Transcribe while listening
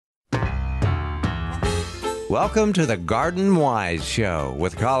Welcome to the Garden Wise Show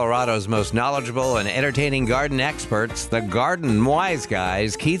with Colorado's most knowledgeable and entertaining garden experts, the Garden Wise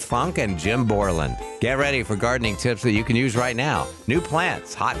Guys, Keith Funk and Jim Borland. Get ready for gardening tips that you can use right now, new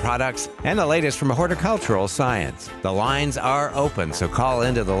plants, hot products, and the latest from horticultural science. The lines are open, so call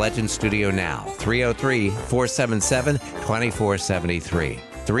into the Legend Studio now, 303-477-2473.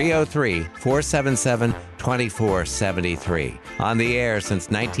 303-477-2473. On the air since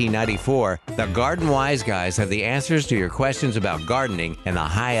 1994, the Garden Wise Guys have the answers to your questions about gardening in the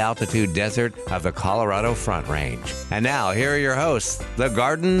high-altitude desert of the Colorado Front Range. And now, here are your hosts, the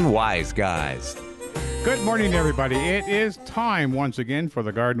Garden Wise Guys. Good morning, everybody. It is time once again for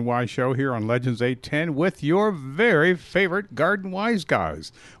the Garden Wise Show here on Legends 810 with your very favorite Garden Wise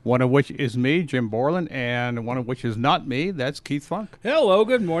Guys. One of which is me, Jim Borland, and one of which is not me. That's Keith Funk. Hello,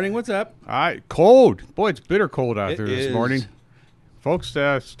 good morning. What's up? Cold. Boy, it's bitter cold out there is. this morning. Folks,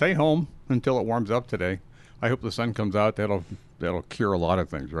 stay home until it warms up today. I hope the sun comes out. That'll cure a lot of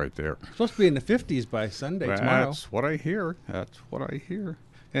things right there. It's supposed to be in the 50s by Sunday tomorrow. That's what I hear.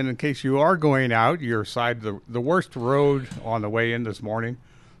 And in case you are going out, your side, the worst road on the way in this morning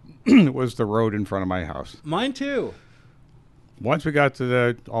was the road in front of my house. Mine too. Once we got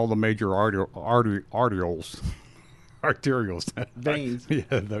to all the major arterioles, Veins. Yeah,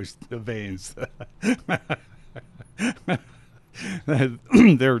 the veins.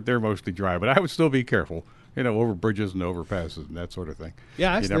 They're mostly dry, but I would still be careful. Over bridges and overpasses and that sort of thing.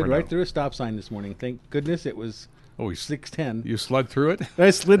 Yeah, I slid right through a stop sign this morning. Thank goodness it was 6:10. You slid through it?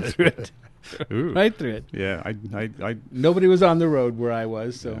 I slid through it. Ooh. Right through it. Yeah, I Nobody was on the road where I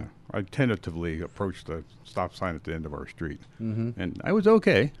was, so. Yeah, I tentatively approached the stop sign at the end of our street, and I was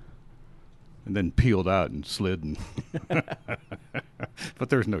okay. And then peeled out and slid, and but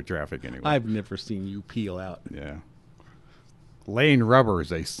there's no traffic anyway. I've never seen you peel out. Yeah, laying rubber, as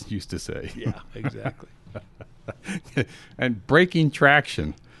they used to say. Yeah, exactly. And breaking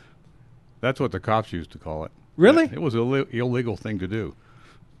traction. That's what the cops used to call it. Really? It was an illegal thing to do.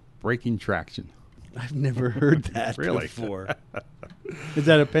 Breaking traction. I've never heard that Really? before. Is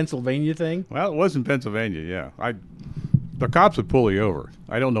that a Pennsylvania thing? Well, it was in Pennsylvania, yeah. The cops would pull you over.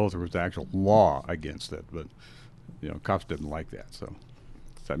 I don't know if there was actual law against it, but cops didn't like that. So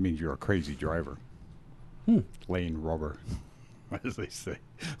that means you're a crazy driver. Laying rubber, as they say.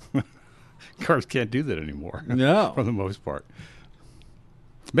 Cars can't do that anymore. No. For the most part.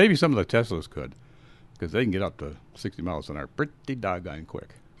 Maybe some of the Teslas could, because they can get up to 60 miles an hour pretty doggone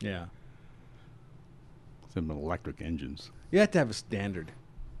quick. Yeah. Some electric engines. You have to have a standard.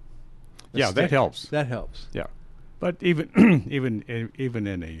 That helps. That helps. Yeah, but even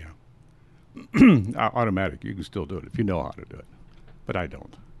in a automatic, you can still do it if you know how to do it. But I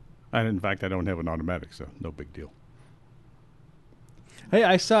don't. And in fact, I don't have an automatic, so no big deal. Hey,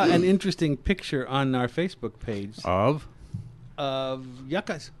 I saw an interesting picture on our Facebook page Of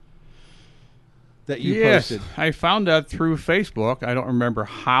yuccas that you yes, posted. I found that through Facebook. I don't remember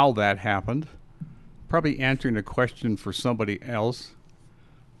how that happened. Probably answering a question for somebody else,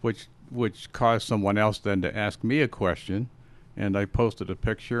 which caused someone else then to ask me a question, and I posted a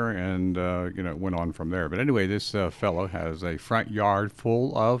picture, and it went on from there. But anyway, this fellow has a front yard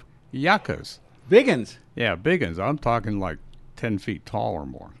full of yuccas. Biggins. Yeah, big ones. I'm talking like 10 feet tall or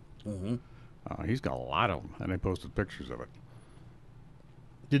more. Mm-hmm. He's got a lot of them, and I posted pictures of it.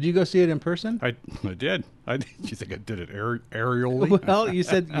 Did you go see it in person? I did. You think I did it aerially? Well, you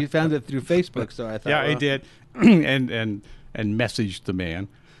said you found it through Facebook, so I thought. Yeah, well, I did, and messaged the man,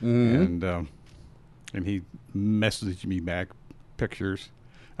 and he messaged me back pictures.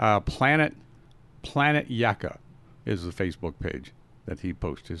 Planet Yucca is the Facebook page that he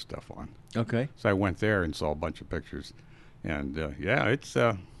posts his stuff on. Okay. So I went there and saw a bunch of pictures, and it's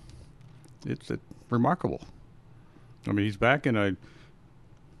remarkable. I mean, he's back in a.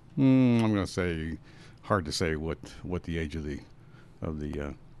 I'm going to say, hard to say what the age of the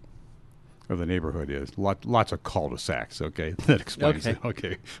neighborhood is. Lots of cul-de-sacs. Okay, that explains it.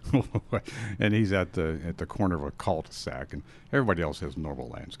 Okay, and he's at the corner of a cul-de-sac, and everybody else has normal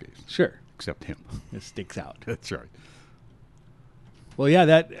landscapes. Sure. Except him. It sticks out. That's right. Well, yeah,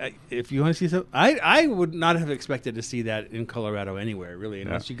 that if you want to see something, I would not have expected to see that in Colorado anywhere, really,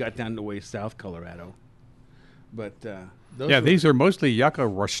 unless you got down to way south Colorado. But these are mostly Yucca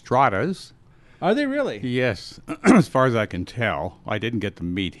rostratas. Are they really? Yes, as far as I can tell. I didn't get to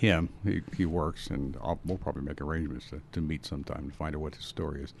meet him. He works, and we'll probably make arrangements to meet sometime to find out what his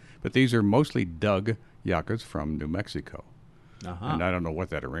story is. But these are mostly dug yuccas from New Mexico. Uh-huh. And I don't know what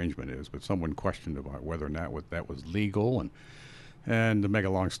that arrangement is, but someone questioned about whether or not that was legal. And to make a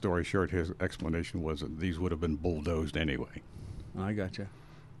long story short, his explanation was that these would have been bulldozed anyway. I gotcha.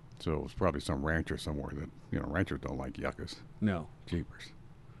 So it's probably some rancher somewhere that, ranchers don't like yuccas. No. Jeepers.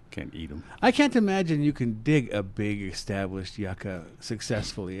 Can't eat them. I can't imagine you can dig a big established yucca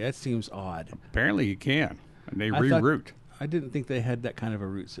successfully. That seems odd. Apparently you can. And they I reroot. I didn't think they had that kind of a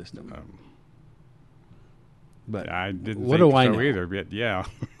root system. But I didn't what think do I so know? either. But yeah.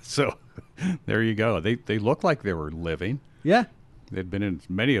 So there you go. They look like they were living. Yeah.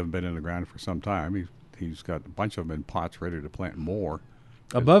 Many of them been in the ground for some time. He's got a bunch of them in pots ready to plant more.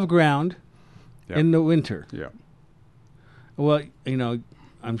 Above ground Yep. in the winter. Yeah. Well,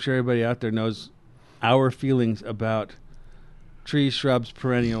 I'm sure everybody out there knows our feelings about trees, shrubs,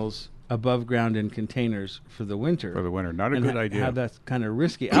 perennials above ground in containers for the winter. For the winter. Not a good idea. How that's kind of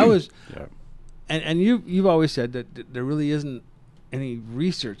risky. I was, Yeah. and you've always said that there really isn't any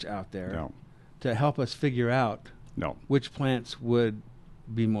research out there No. to help us figure out No. which plants would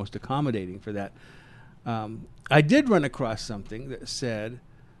be most accommodating for that. I did run across something that said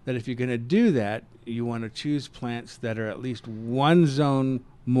that if you're going to do that, you want to choose plants that are at least one zone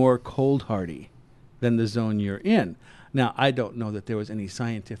more cold hardy than the zone you're in. Now, I don't know that there was any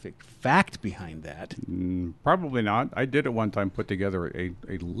scientific fact behind that. Probably not. I did at one time put together a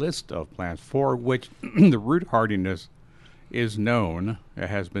list of plants for which the root hardiness is known. It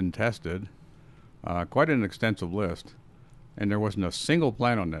has been tested. Quite an extensive list. And there wasn't a single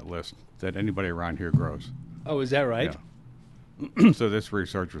plant on that list that anybody around here grows. Oh, is that right? Yeah. So this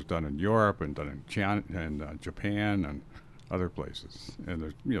research was done in Europe and done in China and Japan and other places. And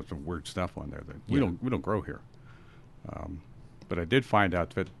there's some weird stuff on there that we don't grow here. But I did find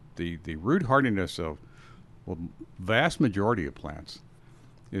out that the root hardiness of vast majority of plants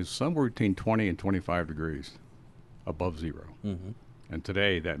is somewhere between 20 and 25 degrees above zero. Mm-hmm. And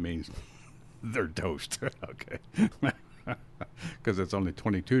today that means they're toast. Okay. Because it's only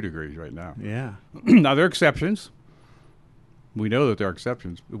 22 degrees right now. Yeah. Now, there are exceptions. We know that there are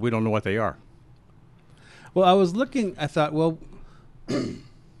exceptions, but we don't know what they are. Well, I was looking, I thought, well,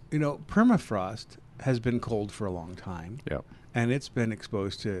 permafrost has been cold for a long time. Yeah. And it's been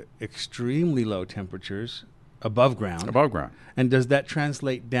exposed to extremely low temperatures above ground. Above ground. And does that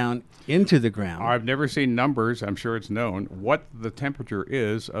translate down into the ground? I've never seen numbers. I'm sure it's known what the temperature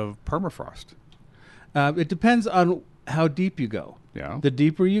is of permafrost. It depends on how deep you go. Yeah. The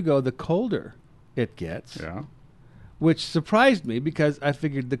deeper you go, the colder it gets. Yeah. Which surprised me because I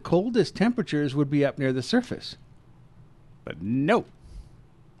figured the coldest temperatures would be up near the surface. But no.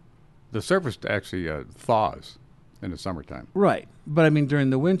 The surface actually thaws in the summertime. Right. But I mean, during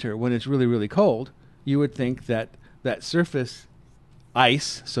the winter, when it's really, really cold, you would think that surface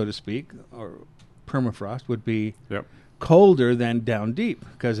ice, so to speak, or permafrost would be Yep. colder than down deep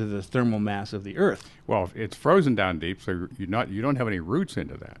because of the thermal mass of the earth. Well, it's frozen down deep, so you don't have any roots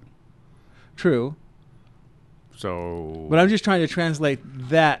into that. True. So. But I'm just trying to translate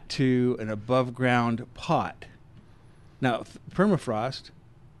that to an above ground pot. Now, permafrost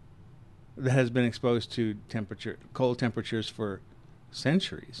that has been exposed to cold temperatures for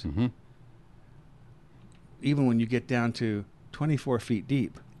centuries. Mm-hmm. Even when you get down to 24 feet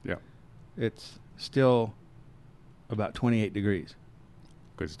deep, Yeah. it's still about 28 degrees.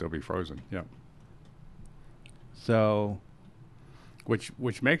 Could still be frozen. Yeah. So,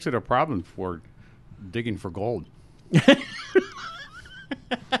 Which makes it a problem for digging for gold.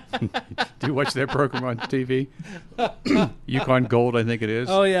 Do you watch that program on TV? Yukon Gold, I think it is.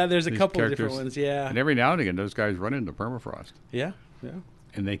 oh yeah, there's a These couple of different characters. ones. Yeah, And every now and again, those guys run into permafrost, yeah, yeah.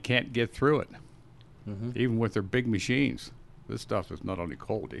 and they can't get through it, Mm-hmm. even with their big machines. This stuff is not only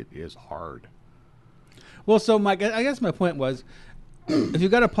cold; it is hard. Well, so I guess my point was, if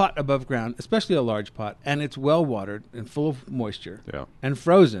you've got a pot above ground, especially a large pot, and it's well watered and full of moisture Yeah, and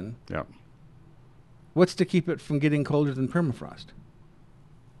frozen, yeah. what's to keep it from getting colder than permafrost?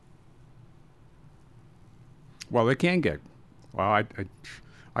 Well, they can get. Well,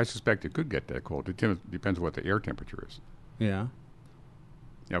 I suspect it could get that cold. It depends what the air temperature is. Yeah.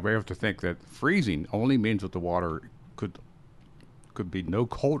 Yeah, we have to think that freezing only means that the water could be no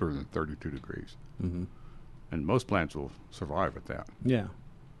colder than 32 degrees. Mm-hmm. And most plants will survive at that. Yeah.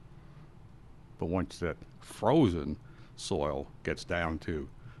 But once that frozen soil gets down to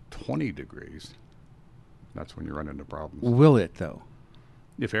 20 degrees, that's when you run into problems. Will it though?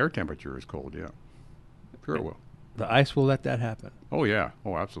 If air temperature is cold, yeah. Sure it will. The ice will let that happen. Oh, yeah.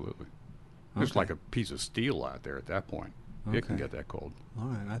 Oh, absolutely. It's Okay. like a piece of steel out there at that point. It can Okay. get that cold. All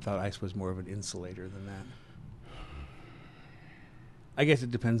right. I thought ice was more of an insulator than that. I guess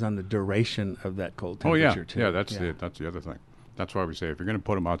it depends on the duration of that cold Oh, temperature yeah. too. Yeah, that's the other thing. That's why we say if you're going to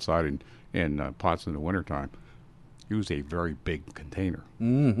put them outside in pots in the wintertime, use a very big container.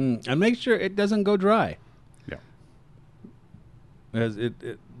 Mm-hmm. And make sure it doesn't go dry. Yeah. Because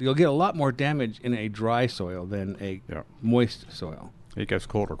you'll get a lot more damage in a dry soil than a moist soil. It gets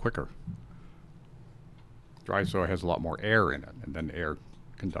colder quicker. Dry soil has a lot more air in it, and then air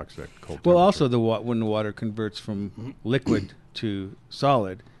conducts that cold temperature. Well, also when the water converts from liquid to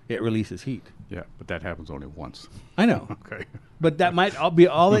solid, it releases heat. Yeah, but that happens only once. I know. Okay. But that might be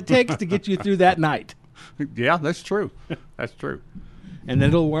all it takes to get you through that night. Yeah, that's true. That's true. And then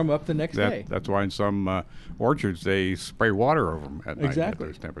it'll warm up the next day. That's why in some orchards they spray water over them at night at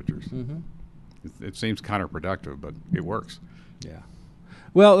those temperatures. Mm-hmm. It seems counterproductive, but it works. Yeah.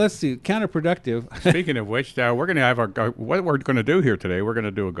 Well, let's see. Counterproductive. Speaking of which, we're going to have what we're going to do here today. We're going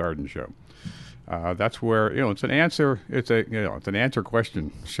to do a garden show. That's where it's an answer. It's an answer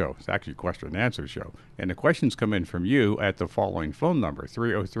question show. It's actually a question and answer show. And the questions come in from you at the following phone number: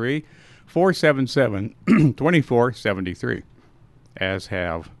 303-477-2473. As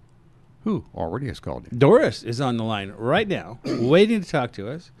have who already has called you? Doris is on the line right now, waiting to talk to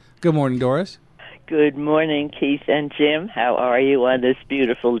us. Good morning, Doris. Good morning, Keith and Jim. How are you on this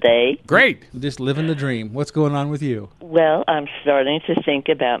beautiful day? Great. Just living the dream. What's going on with you? Well, I'm starting to think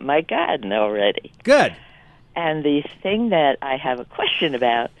about my garden already. Good. And the thing that I have a question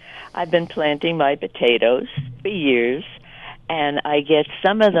about, I've been planting my potatoes for years, and I get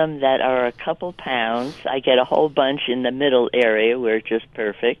some of them that are a couple pounds. I get a whole bunch in the middle area where it's just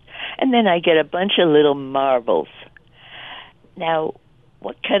perfect. And then I get a bunch of little marbles. Now,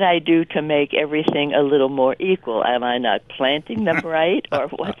 what can I do to make everything a little more equal? Am I not planting them right, or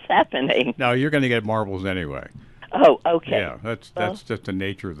what's happening? No, you're going to get marbles anyway. Oh, okay. Yeah, that's just the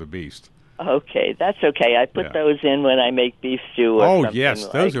nature of the beast. Okay, that's okay. I put those in when I make beef stew or something yes,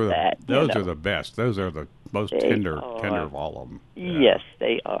 those like are that. those are the best. Those are the most tender of all of them. Yeah. Yes,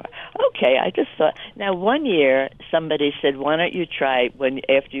 they are. Okay, I just thought. Now, one year somebody said, "Why don't you try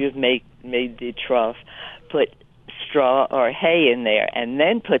after you've made the trough, put straw or hay in there, and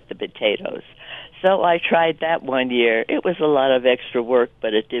then put the potatoes." So I tried that one year. It was a lot of extra work,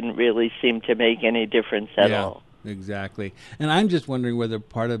 but it didn't really seem to make any difference at all. Exactly. And I'm just wondering whether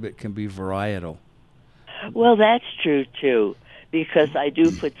part of it can be varietal. Well, that's true, too, because I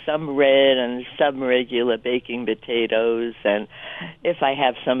do put some red and some regular baking potatoes, and if I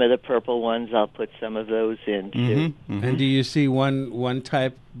have some of the purple ones, I'll put some of those in, too. Mm-hmm, mm-hmm. And do you see one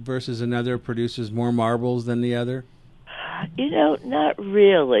type versus another produces more marbles than the other? Not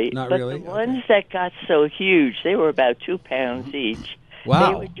really. Not but really? The ones that got so huge, they were about 2 pounds each.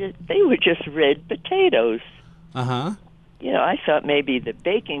 Wow. They were just red potatoes. Uh-huh. I thought maybe the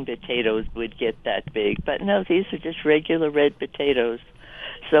baking potatoes would get that big, but no, these are just regular red potatoes.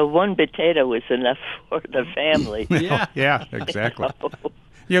 So one potato is enough for the family. Yeah, exactly.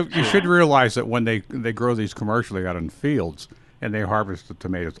 You should realize that when they grow these commercially out in fields and they harvest the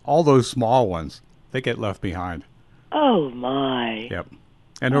tomatoes, all those small ones, they get left behind. Oh, my. Yep.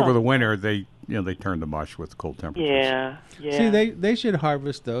 And over the winter, they turn to mush with cold temperatures. Yeah. See, they should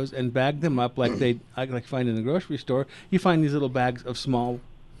harvest those and bag them up like I find in the grocery store. You find these little bags of small,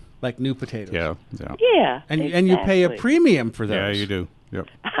 like new potatoes. Yeah. Yeah, and you pay a premium for those. Yeah, you do. Yep.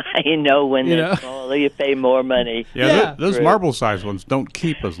 I know when they're smaller, you pay more money. Yeah. Those marble-sized ones don't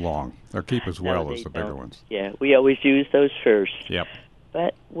keep as long or keep as well as the bigger ones. Yeah, we always use those first. Yep.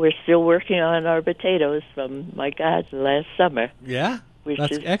 But we're still working on our potatoes from my garden last summer. Yeah, which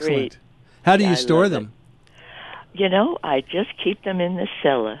that's is excellent. Great. How do you store them? I just keep them in the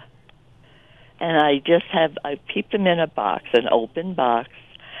cellar. And I keep them in a box, an open box,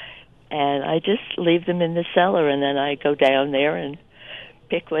 and I just leave them in the cellar, and then I go down there and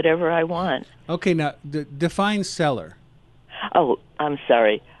pick whatever I want. Okay, now define cellar. Oh, I'm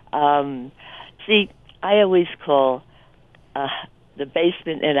sorry. See, I always call the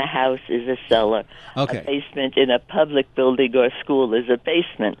basement in a house is a cellar. Okay. A basement in a public building or school is a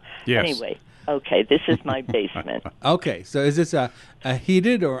basement. Yes. Anyway, okay, this is my basement. Okay, so is this a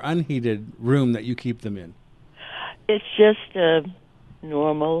heated or unheated room that you keep them in? It's just a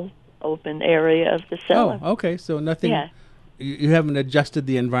normal open area of the cellar. Oh, okay, so nothing. Yeah. You haven't adjusted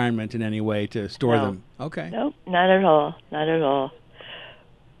the environment in any way to store them. Okay. Nope, not at all. Not at all.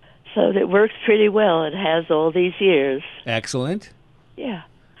 So it works pretty well. It has all these years. Excellent. Yeah.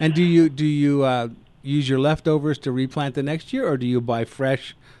 And do you use your leftovers to replant the next year, or do you buy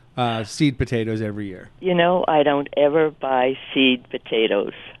fresh seed potatoes every year? I don't ever buy seed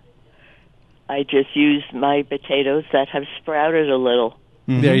potatoes. I just use my potatoes that have sprouted a little.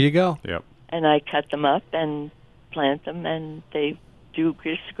 Mm-hmm. There you go. Yep. And I cut them up and plant them, and they do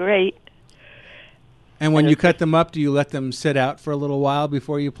just great. And when you cut them up, do you let them sit out for a little while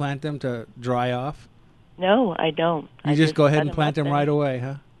before you plant them to dry off? No, I don't. You just go ahead and plant them right away,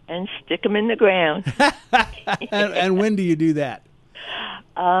 huh? And stick them in the ground. And when do you do that?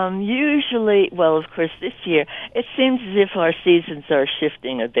 Usually, well, of course, this year, it seems as if our seasons are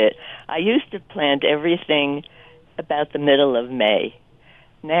shifting a bit. I used to plant everything about the middle of May.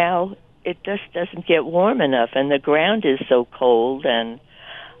 Now, it just doesn't get warm enough, and the ground is so cold, and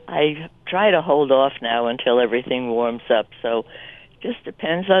I try to hold off now until everything warms up. So it just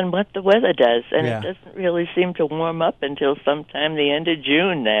depends on what the weather does, and Yeah. it doesn't really seem to warm up until sometime the end of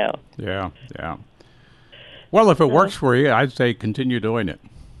June now. Yeah, yeah. Well, if it works for you, I'd say continue doing it.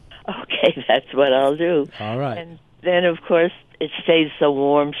 Okay, that's what I'll do. All right. And then, of course, it stays so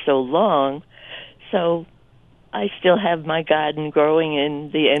warm so long, so I still have my garden growing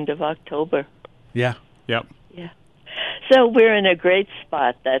in the end of October. Yeah. Yep. Yeah. So we're in a great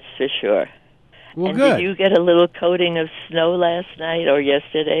spot, that's for sure. Well, and good. did you get a little coating of snow last night or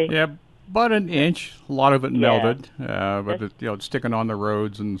yesterday? Yeah, about an inch. A lot of it Yeah. melted, but it's sticking on the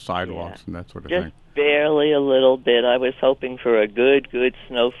roads and sidewalks Yeah. and that sort of Just thing. barely a little bit. I was hoping for a good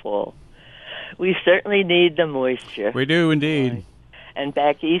snowfall. We certainly need the moisture. We do indeed. And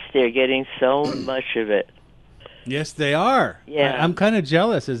back east, they're getting so much of it. Yes, they are. Yeah. I'm kind of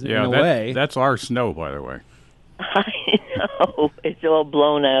jealous in Yeah, a way. that's our snow, by the way. I know. It's all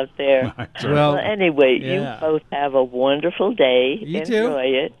blown out there. Well, Well, anyway, yeah. you both have a wonderful day. You too. Enjoy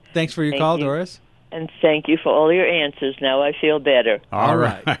it. Thanks for your Thank call, you. Doris. And thank you for all your answers. Now I feel better. All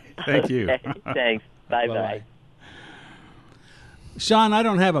right. right. Thank you. Okay, thanks. Bye-bye. Bye-bye. Sean, I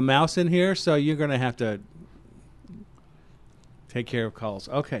don't have a mouse in here, so you're going to have to take care of calls.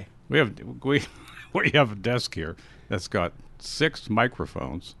 Okay. We have a desk here that's got 6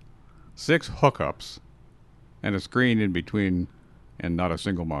 microphones, 6 hookups, and a screen in between, and not a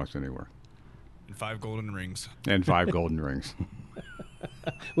single mouse anywhere, And 5 golden rings. and 5 golden rings.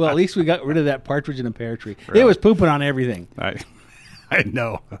 Well, at least we got rid of that partridge in a pear tree. It Really? was pooping on everything. I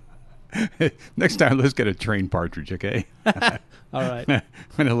know. Next time, let's get a trained partridge, okay? All right.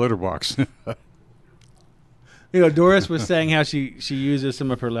 In a litter box. You know, Doris was saying how she uses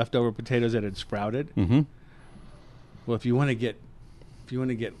some of her leftover potatoes that had sprouted. Mm-hmm. Well, if you want to get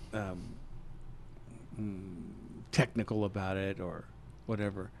technical about it or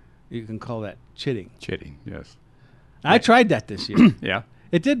whatever, you can call that chitting. Chitting, yes. I tried that this year. Yeah,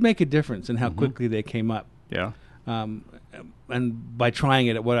 It did make a difference in how quickly they came up. yeah. And by trying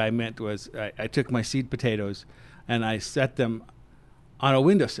it, what I meant was I took my seed potatoes and I set them on a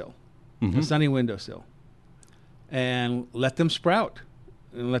windowsill, a sunny windowsill, and let them sprout,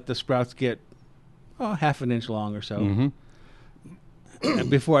 and let the sprouts get half an inch long or so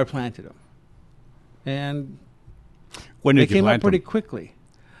before I planted them. And When they did you came up plant pretty them? quickly.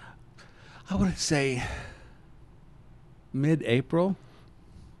 I would say mid-April.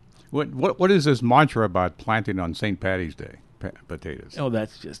 What is this mantra about planting on St. Patty's Day potatoes? Oh,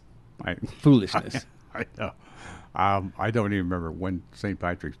 that's just I, foolishness. I know. I don't even remember when St.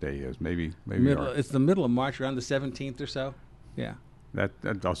 Patrick's Day is. Maybe It's the middle of March, around the 17th or so. Yeah.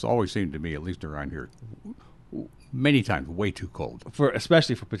 that's always seemed to me, at least around here, many times way too cold.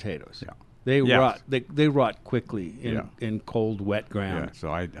 Especially for potatoes. Yeah. They Yes. rot. They rot quickly Yeah. in cold, wet ground. Yeah,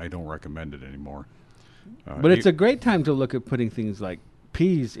 so I don't recommend it anymore. But it's a great time to look at putting things like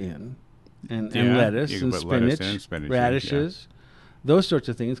peas in, and Yeah, lettuce you can and put lettuce spinach, in, spinach in, radishes, those sorts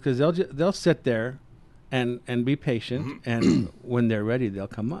of things, because they'll sit there and be patient, and when they're ready, they'll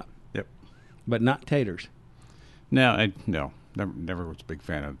come up. Yep. But not taters. No, never was a big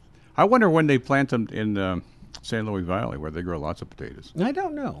fan of. I wonder when they plant them in San Luis Valley, where they grow lots of potatoes. I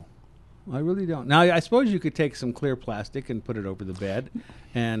don't know. I really don't. Now, I suppose you could take some clear plastic and put it over the bed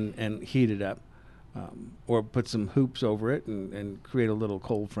and heat it up, or put some hoops over it and create a little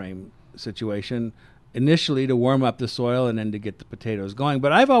cold frame situation initially to warm up the soil and then to get the potatoes going.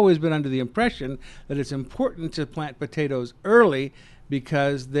 But I've always been under the impression that it's important to plant potatoes early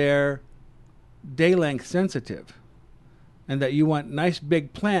because they're day length sensitive, and that you want nice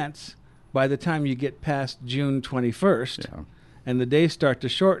big plants by the time you get past June 21st. Yeah. And the days start to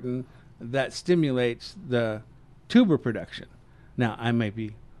shorten. That stimulates the tuber production. Now, I may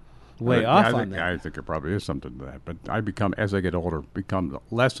be way off on that. I think there probably is something to that. But as I get older, become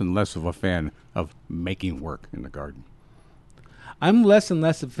less and less of a fan of making work in the garden. I'm less and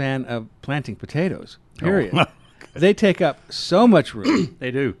less a fan of planting potatoes, period. Oh. They take up so much room,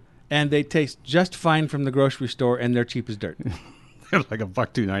 They do. and they taste just fine from the grocery store, and they're cheap as dirt. They're like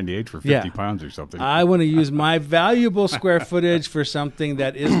 $1.298 for 50 Yeah. pounds or something. I want to use my valuable square footage for something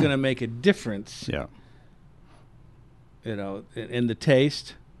that is going to make a difference, yeah. In the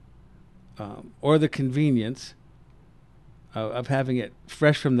taste or the convenience of having it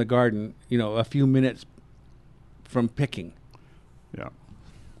fresh from the garden, a few minutes from picking. Yeah.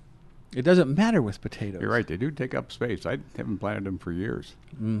 It doesn't matter with potatoes. You're right. They do take up space. I haven't planted them for years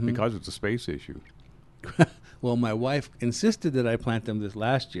because it's a space issue. Well, my wife insisted that I plant them this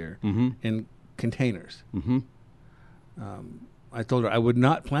last year in containers. I told her I would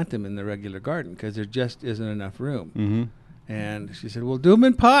not plant them in the regular garden because there just isn't enough room. And she said, well, do them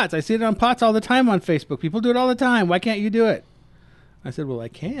in pots. I see it on pots all the time on Facebook. People do it all the time. Why can't you do it? I said, well, I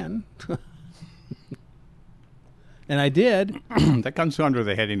can. And I did. That comes under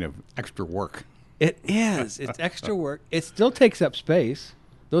the heading of extra work. It is. It's extra work. It still takes up space.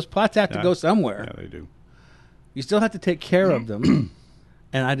 Those pots have to go somewhere. Yeah, they do. You still have to take care of them.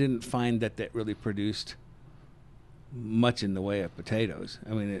 And I didn't find that really produced much in the way of potatoes.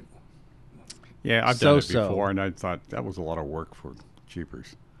 I mean, Yeah, I've done it before, and I thought that was a lot of work for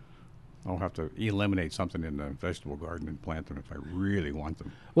cheapers. I'll have to eliminate something in the vegetable garden and plant them if I really want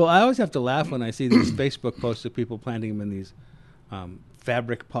them. Well, I always have to laugh when I see these Facebook posts of people planting them in these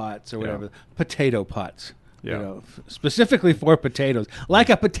fabric pots or whatever, potato pots. Yeah. You know, specifically for potatoes, like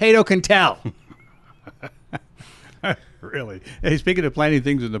a potato can tell. Really? Hey, speaking of planting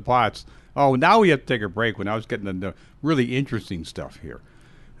things in the pots, now we have to take a break when I was getting into really interesting stuff here.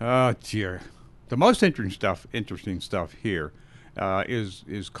 Oh, dear. The most interesting stuff here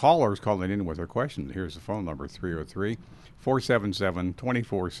is callers calling in with their questions. Here's the phone number,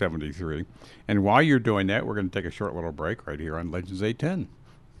 303-477-2473. And while you're doing that, we're going to take a short little break right here on Legends 810.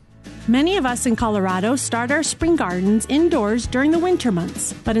 Many of us in Colorado start our spring gardens indoors during the winter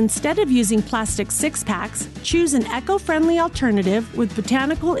months. But instead of using plastic six-packs, choose an eco-friendly alternative with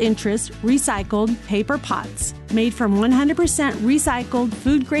Botanical Interest recycled paper pots. Made from 100% recycled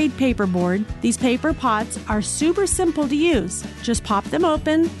food-grade paperboard, these paper pots are super simple to use. Just pop them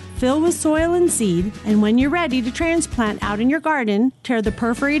open, fill with soil and seed, and when you're ready to transplant out in your garden, tear the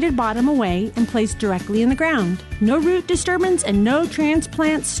perforated bottom away and place directly in the ground. No root disturbance and no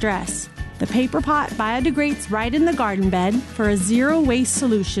transplant stress. The paper pot biodegrades right in the garden bed for a zero-waste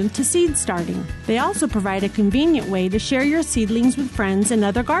solution to seed starting. They also provide a convenient way to share your seedlings with friends and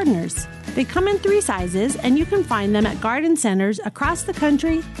other gardeners. They come in 3 sizes, and you can find them at garden centers across the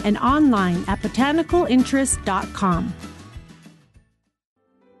country and online at botanicalinterest.com.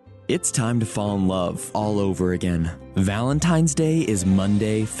 It's time to fall in love all over again. Valentine's Day is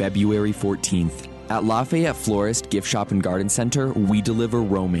Monday, February 14th. At Lafayette Florist Gift Shop and Garden Center, we deliver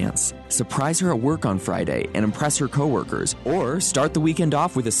romance. Surprise her at work on Friday and impress her coworkers, or start the weekend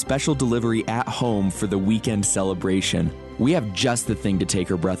off with a special delivery at home for the weekend celebration. We have just the thing to take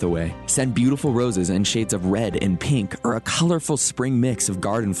her breath away. Send beautiful roses in shades of red and pink, or a colorful spring mix of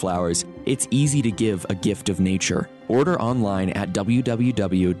garden flowers. It's easy to give a gift of nature. Order online at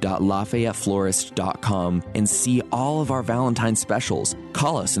www.lafayetteflorist.com and see all of our Valentine's specials.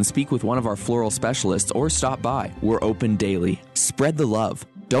 Call us and speak with one of our floral specialists or stop by. We're open daily. Spread the love.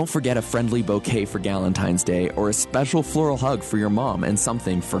 Don't forget a friendly bouquet for Galentine's Day or a special floral hug for your mom and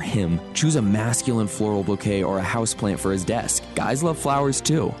something for him. Choose a masculine floral bouquet or a houseplant for his desk. Guys love flowers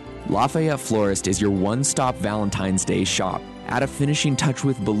too. Lafayette Florist is your one-stop Valentine's Day shop. Add a finishing touch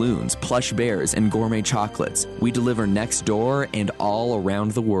with balloons, plush bears, and gourmet chocolates. We deliver next door and all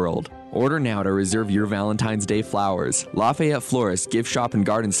around the world. Order now to reserve your Valentine's Day flowers. Lafayette Florist Gift Shop and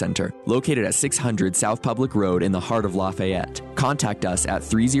Garden Center, located at 600 South Public Road in the heart of Lafayette. Contact us at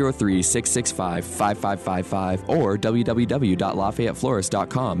 303-665-5555 or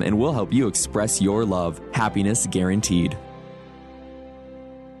www.lafayetteflorist.com and we'll help you express your love. Happiness guaranteed.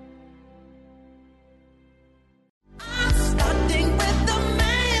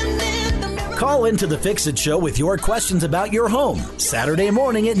 Call into the Fix-It Show with your questions about your home. Saturday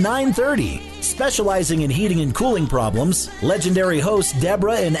morning at 9:30. Specializing in heating and cooling problems, legendary hosts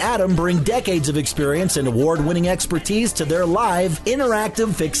Deborah and Adam bring decades of experience and award-winning expertise to their live,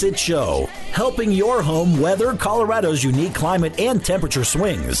 interactive Fix-It Show, helping your home weather Colorado's unique climate and temperature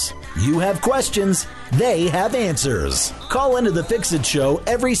swings. You have questions, they have answers. Call into the Fix-It Show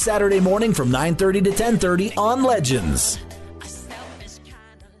every Saturday morning from 9:30 to 10:30 on Legends.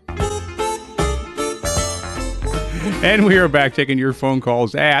 And we are back taking your phone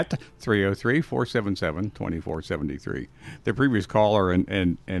calls at 303-477-2473. The previous caller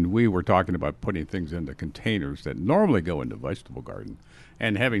and we were talking about putting things into containers that normally go into vegetable garden.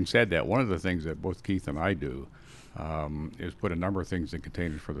 And having said that, one of the things that both Keith and I do is put a number of things in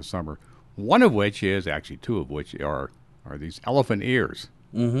containers for the summer. One of which is, actually 2 of which are these elephant ears.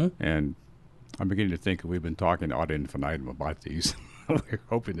 Mm-hmm. And I'm beginning to think we've been talking ad infinitum about these. We're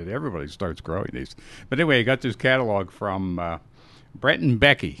hoping that everybody starts growing these. But anyway, I got this catalog from Brett and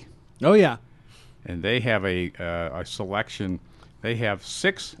Becky. Oh, yeah. And they have a selection. They have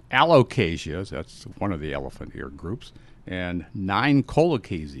 6 alocasias. That's one of the elephant ear groups. And 9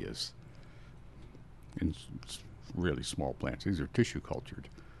 colocasias. in really small plants. These are tissue cultured.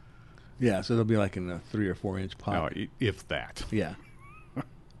 Yeah, so they'll be like in a 3 or 4 inch pot. Now, if that. Yeah.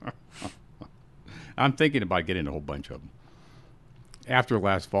 I'm thinking about getting a whole bunch of them. After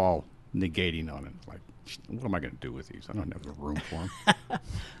last fall, negating on it. Like, what am I going to do with these? I don't have the room for them.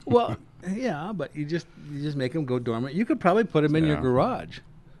 Well, yeah, but you just make them go dormant. You could probably put them in your garage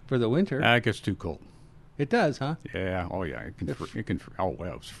for the winter. It gets too cold. It does, huh? Yeah. Oh, yeah. It can. Oh,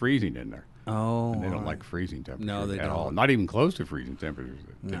 well, it's freezing in there. Oh. And they don't like freezing temperatures. No, they at don't. all. Not even close to freezing temperatures.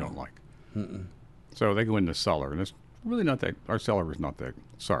 They don't like. So they go in the cellar, and it's really not that. Our cellar is not that.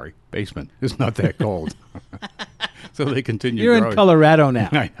 Sorry, basement is not that cold. So they continue. You're growing. in Colorado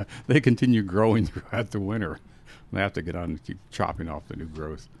now. They continue growing throughout the winter. And I have to get on and keep chopping off the new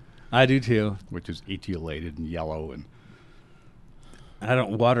growth. I do too. Which is etiolated and yellow, and I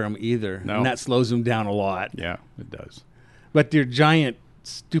don't water them either. No. And that slows them down a lot. Yeah, it does. But your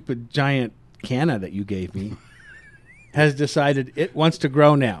stupid giant canna that you gave me has decided it wants to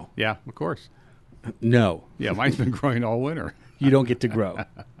grow now. Yeah, of course. No. Yeah, mine's been growing all winter. You don't get to grow.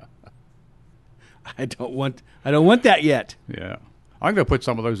 I don't want that yet. Yeah. I'm going to put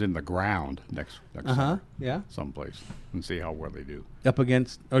some of those in the ground next summer. Yeah. Someplace and see how well they do. Up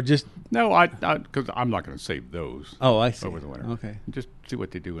against, or just... No, because I'm not going to save those. Oh, I see. Over the winter. Okay. Just see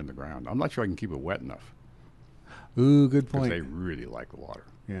what they do in the ground. I'm not sure I can keep it wet enough. Ooh, good point. Because they really like the water.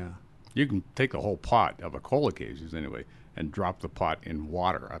 Yeah. You can take a whole pot of Acola cases anyway and drop the pot in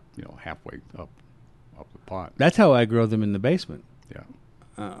water up, halfway up the pot. That's how I grow them in the basement. Yeah.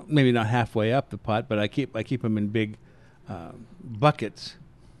 Maybe not halfway up the pot, but I keep them in big buckets,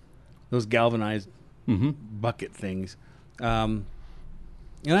 those galvanized bucket things. And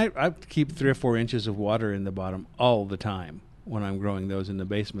I keep 3 or 4 inches of water in the bottom all the time when I'm growing those in the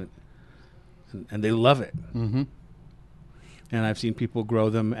basement, and they love it. Mm-hmm. And I've seen people grow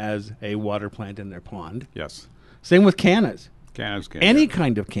them as a water plant in their pond. Yes. Same with cannas. Cannas. Any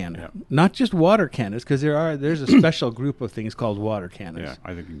kind of canna, not just water cannas, because there's a special group of things called water cannas. Yeah,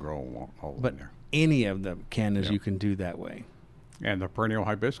 I think you can grow all but in there. Any of the cannas you can do that way. And the perennial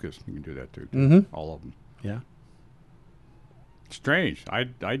hibiscus, you can do that too. Mm-hmm. All of them. Yeah. Strange. I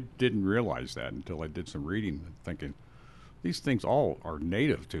didn't realize that until I did some reading, thinking these things all are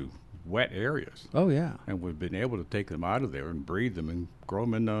native to wet areas. Oh, yeah. And we've been able to take them out of there and breed them and grow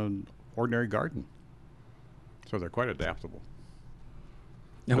them in an ordinary garden. So they're quite adaptable.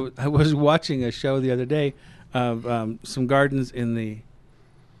 I was watching a show the other day of some gardens in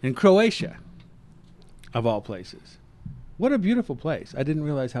Croatia, of all places. What a beautiful place. I didn't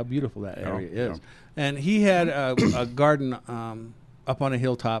realize how beautiful that area is. No. And he had a garden up on a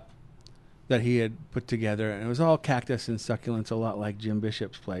hilltop that he had put together, and it was all cactus and succulents, a lot like Jim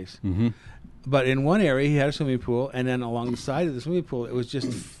Bishop's place. Mm-hmm. But in one area, he had a swimming pool, and then along the side of the swimming pool, it was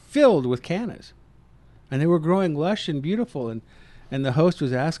just filled with cannas. And they were growing lush and beautiful, and the host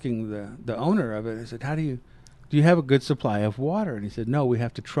was asking the owner of it, I said, do you have a good supply of water? And he said, no, we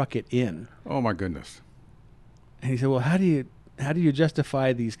have to truck it in. Oh, my goodness. And he said, well, how do you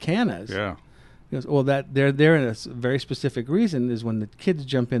justify these cannas? Yeah. He goes, well, that they're there in a very specific reason is when the kids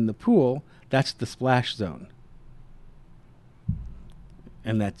jump in the pool, that's the splash zone.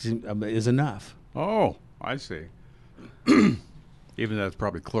 And that is enough. Oh, I see. Even though it's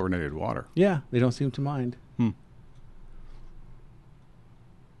probably chlorinated water. Yeah, they don't seem to mind.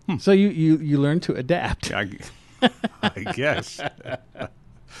 So you learn to adapt. I guess.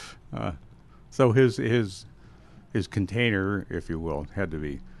 So his container, if you will, had to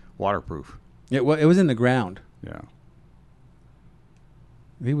be waterproof. It was in the ground. Yeah.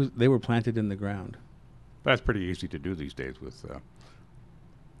 They were planted in the ground. That's pretty easy to do these days with, I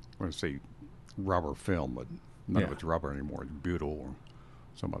want to say rubber film, but none of it's rubber anymore. It's butyl or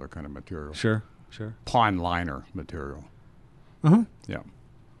some other kind of material. Sure. Pond liner material. Uh-huh. Yeah.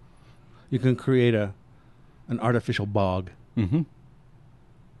 You can create an artificial bog Mm-hmm.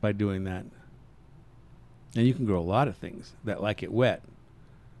 by doing that. And you can grow a lot of things that like it wet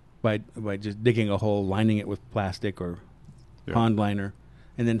by just digging a hole, lining it with plastic or pond liner,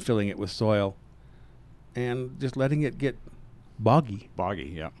 and then filling it with soil and just letting it get boggy.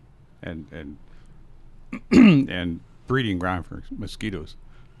 Boggy, yeah. And and breeding ground for mosquitoes.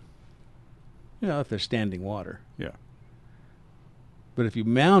 If there's standing water. Yeah. But if you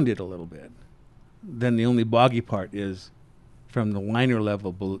mound it a little bit, then the only boggy part is from the liner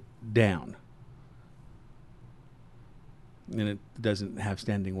level down. And it doesn't have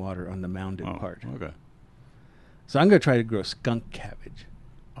standing water on the mounded part. Okay. So I'm going to try to grow skunk cabbage.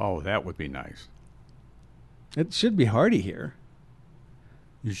 Oh, that would be nice. It should be hardy here.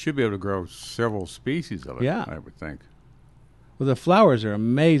 You should be able to grow several species of it, Yeah. I would think. Well, the flowers are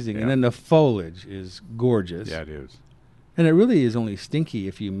amazing, and then the foliage is gorgeous. Yeah, it is. And it really is only stinky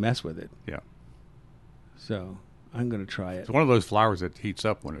if you mess with it. Yeah. So I'm going to try it. It's one of those flowers that heats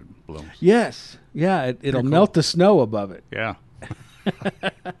up when it blooms. Yes. Yeah, it'll melt the snow above it. Yeah.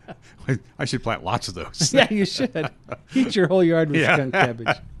 I should plant lots of those. Yeah, you should. Heat your whole yard with skunk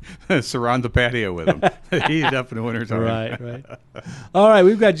cabbage. Surround the patio with them. Heat it up in the wintertime. Right. All right,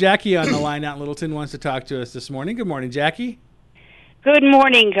 we've got Jackie on the line out in Littleton, wants to talk to us this morning. Good morning, Jackie. Good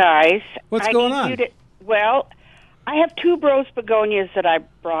morning, guys. What's going on? Well, I have 2 rose begonias that I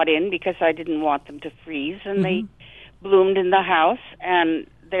brought in because I didn't want them to freeze, and they bloomed in the house, and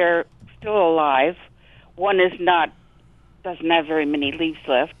they're still alive. One doesn't have very many leaves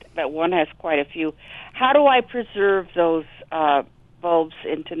left, but one has quite a few. How do I preserve those bulbs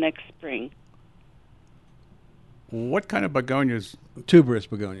into next spring? What kind of begonias? Tuberous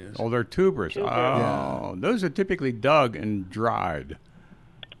begonias. Oh, they're tuberous. Oh, Yeah. Those are typically dug and dried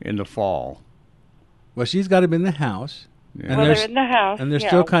in the fall. Well, she's got them in the house. Yeah. Well, they're in the house. And they're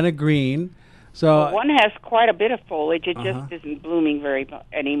still kind of green. So one has quite a bit of foliage. It just isn't blooming very much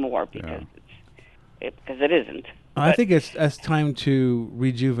anymore because it isn't. I think it's time to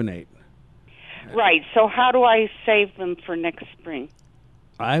rejuvenate. Right. So how do I save them for next spring?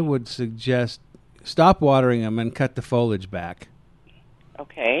 I would suggest stop watering them and cut the foliage back.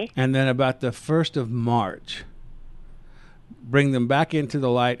 Okay. And then about the 1st of March, bring them back into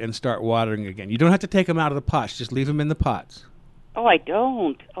the light and start watering again. You don't have to take them out of the pots. Just leave them in the pots. Oh, I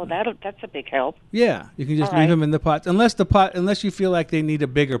don't. Oh, that's a big help. Yeah, you can just leave them in the pots. Unless you feel like they need a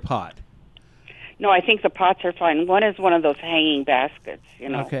bigger pot. No, I think the pots are fine. One is one of those hanging baskets,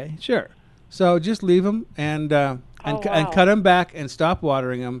 Okay, sure. So just leave them and cut them back and stop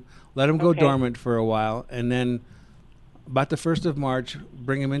watering them. Let them go dormant for a while, and then about the 1st of March,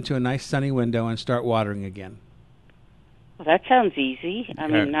 bring them into a nice sunny window and start watering again. Well, that sounds easy. I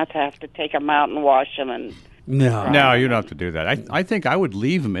mean, not to have to take them out and wash them and... No, you don't have to do that. I think I would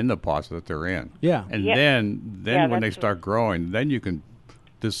leave them in the pots that they're in. Yeah. And then when they start growing, then you can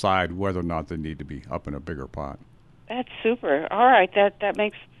decide whether or not they need to be up in a bigger pot. That's super. All right, that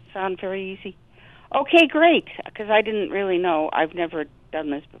makes it sound very easy. Okay, great, because I didn't really know. I've never done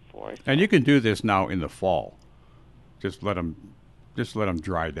this before. So. And you can do this now in the fall. Just let them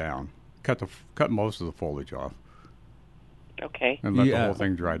dry down. Cut most of the foliage off. Okay. And let the whole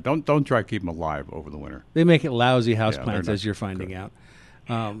thing dry. Don't try to keep them alive over the winter. They make it lousy houseplants, as you're finding out.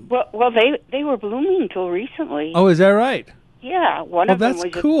 Well, they were blooming until recently. Oh, is that right? Yeah, one of them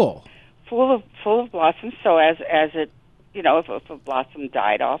was cool. Full of blossoms. So as it, if a blossom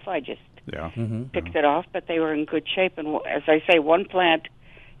died off, I just picked it off. But they were in good shape, and as I say, one plant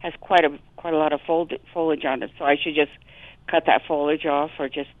has quite a lot of foliage on it. So I should just cut that foliage off, or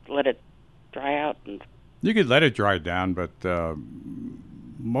just let it dry out. And you could let it dry down, but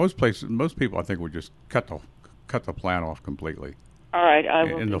most people, I think, would just cut the plant off completely. All right, I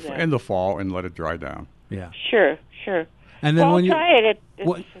will do that. In the fall and let it dry down. Yeah. Sure. And then I'll try it. It's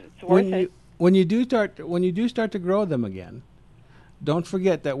worth it. When you do start to grow them again, don't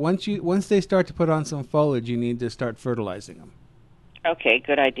forget that once they start to put on some foliage, you need to start fertilizing them. Okay,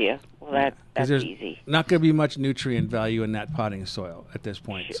 good idea. Well, that's there's easy. Not going to be much nutrient value in that potting soil at this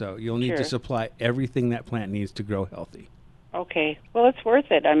point, so you'll need to supply everything that plant needs to grow healthy. Okay. Well, it's worth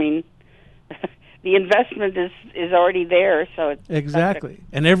it. I mean, the investment is already there, so it's exactly.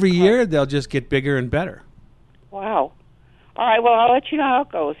 And every year they'll just get bigger and better. Wow. All right. Well, I'll let you know how it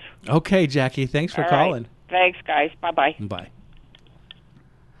goes. Okay, Jackie. Thanks for calling. Thanks, guys. Bye-bye. Bye.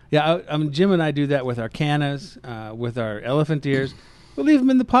 Yeah, Jim and I do that with our cannas, with our elephant ears. We'll leave them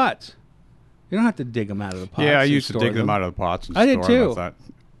in the pots. You don't have to dig them out of the pots. Yeah, I used to dig them out of the pots and I store did too. them. I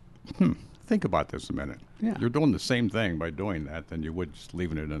thought, think about this a minute. Yeah. You're doing the same thing by doing that than you would just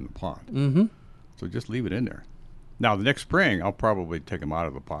leaving it in the pot. Mm-hmm. So just leave it in there. Now, the next spring, I'll probably take them out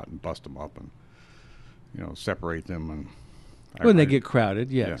of the pot and bust them up and, separate them. And when they get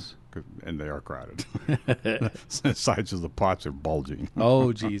crowded, yes. Yeah, and they are crowded. The sides of the pots are bulging.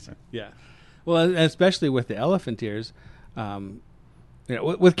 Oh, geez. Yeah. Well, especially with the elephant ears,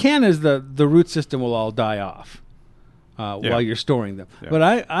 with cannas, the root system will all die off while you're storing them. Yeah. But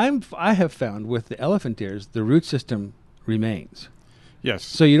I have found with the elephant ears, the root system remains. Yes.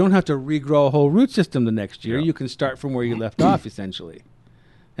 So you don't have to regrow a whole root system the next year. Yeah. You can start from where you left off, essentially.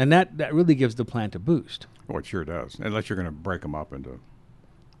 And that really gives the plant a boost. Oh, it sure does. Unless you're going to break them up and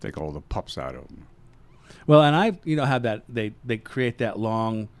take all the pups out of them. Well, and I have that they create that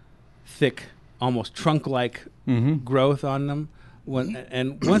long, thick, almost trunk-like growth on them.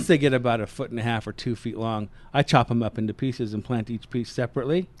 And once they get about 1.5 feet or 2 feet long, I chop them up into pieces and plant each piece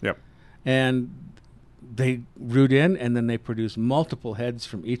separately. Yep. And they root in, and then they produce multiple heads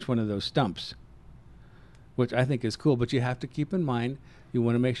from each one of those stumps, which I think is cool. But you have to keep in mind, you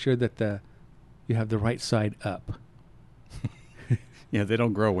want to make sure that you have the right side up. Yeah, they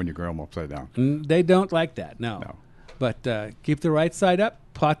don't grow when you grow them upside down. They don't like that, no. But keep the right side up,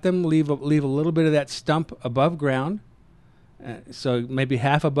 plot them, leave a little bit of that stump above ground, so maybe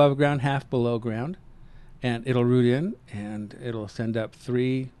half above ground, half below ground, and it'll root in, and it'll send up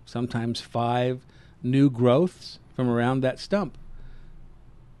 3, sometimes 5 new growths from around that stump.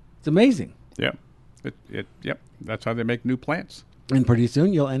 It's amazing. Yep. Yep. That's how they make new plants. And pretty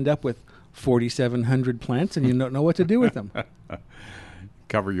soon you'll end up with 4,700 plants, and you don't know what to do with them.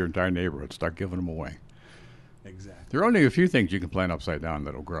 Cover your entire neighborhood. Start giving them away. Exactly. There are only a few things you can plant upside down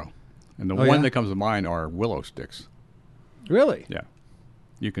that'll grow. And the one that comes to mind are willow sticks. Really? Yeah.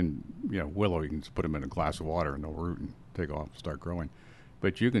 You can, willow, you can just put them in a glass of water and they'll root and take off and start growing.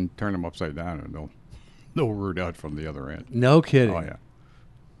 But you can turn them upside down and they'll root out from the other end. No kidding. Oh, yeah.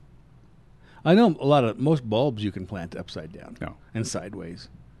 I know most bulbs you can plant upside down and sideways,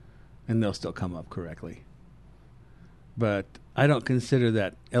 and they'll still come up correctly. But I don't consider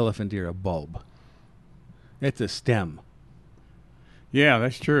that elephant ear a bulb. It's a stem. Yeah,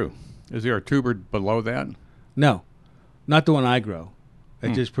 that's true. Is there a tuber below that? No, not the one I grow.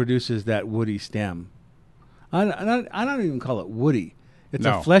 It just produces that woody stem. I don't even call it woody. It's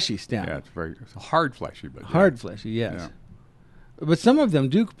a fleshy stem. Yeah, it's hard fleshy. But hard fleshy, yes. Yeah. But some of them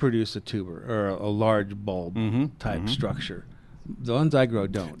do produce a tuber or a large bulb type structure. The ones I grow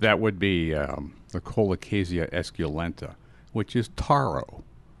don't. That would be the Colocasia esculenta, which is taro.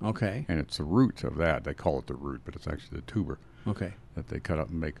 Okay. And it's the root of that. They call it the root, but it's actually the tuber. Okay. That they cut up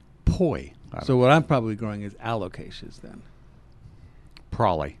and make poi. So what I'm probably growing is alocasias then.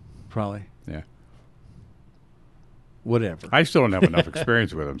 Probably. Yeah. Whatever. I still don't have enough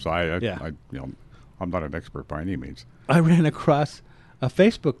experience with them, so I'm not an expert by any means. I ran across a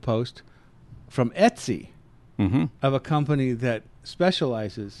Facebook post from Etsy of a company that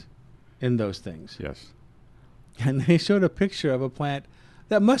specializes in those things. Yes. And they showed a picture of a plant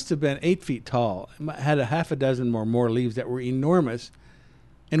that must have been 8 feet tall. It had a half a dozen or more leaves that were enormous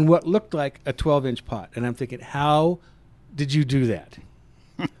in what looked like a 12-inch pot. And I'm thinking, how did you do that?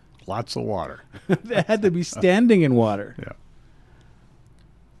 Lots of water. They had to be standing in water. Yeah.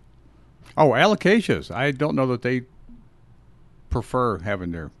 Oh, alocasias. I don't know that they prefer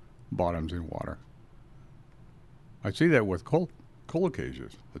having their bottoms in water. I see that with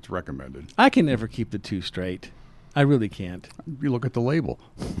colocasias. That's recommended. I can never keep the two straight. I really can't. You look at the label.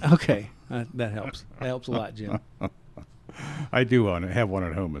 Okay. That helps. That helps a lot, Jim. I do want to have one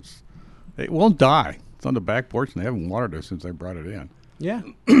at home. It won't die. It's on the back porch, and they haven't watered it since I brought it in. Yeah.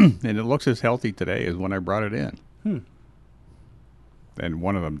 And it looks as healthy today as when I brought it in. And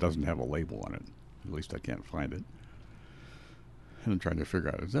one of them doesn't have a label on it. At least I can't find it. And I'm trying to figure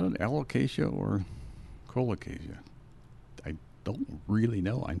out, is that an alocasia or colocasia? I don't really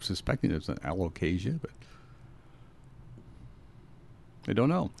know. I'm suspecting it's an alocasia, but I don't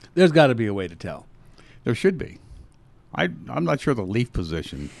know. There's got to be a way to tell. There should be. I'm not sure the leaf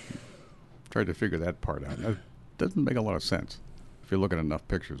position. Tried to figure that part out. It doesn't make a lot of sense if you look at enough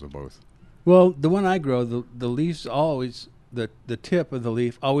pictures of both. Well, the one I grow, the leaves always, the tip of the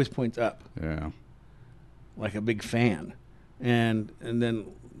leaf always points up. Yeah. Like a big fan. And then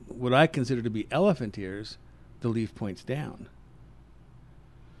what I consider to be elephant ears, the leaf points down.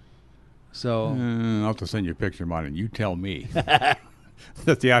 So I'll have to send you a picture of mine, and you tell me that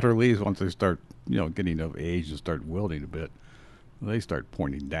the outer leaves, once they start, getting of age and start wilting a bit, they start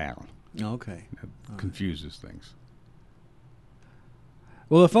pointing down. Okay. That confuses things.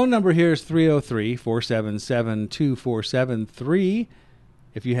 Well, the phone number here is 303-477-2473.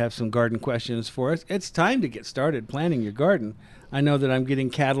 If you have some garden questions for us, it's time to get started planting your garden. I know that I'm getting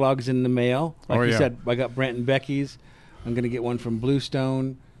catalogs in the mail. Like you said, I got Brent and Becky's. I'm going to get one from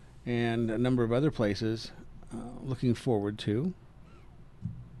Bluestone and a number of other places. Looking forward to.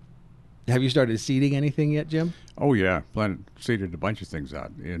 Have you started seeding anything yet, Jim? Oh, yeah. Seeded a bunch of things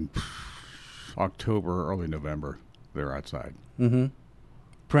out. In October, early November, they're outside. Mm-hmm.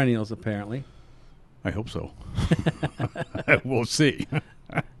 Perennials, apparently. I hope so. We'll see.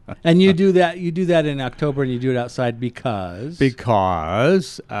 And you do that in October, and you do it outside because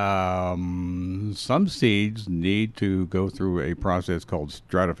some seeds need to go through a process called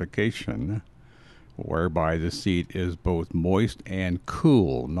stratification, whereby the seed is both moist and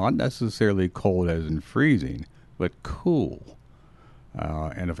cool, not necessarily cold as in freezing, but cool.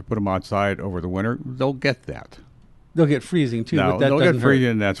 And if I put them outside over the winter, they'll get that. They'll get freezing too. No, but that they'll doesn't get freezing,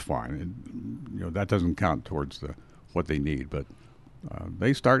 hurt. and that's fine. That doesn't count towards what they need. But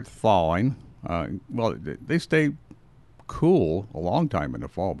they start thawing Well, they stay cool a long time in the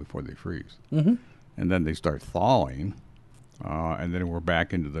fall before they freeze. Mm-hmm. And then they start thawing, and then we're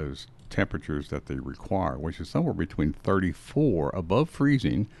back into those temperatures that they require, which is somewhere between 34 above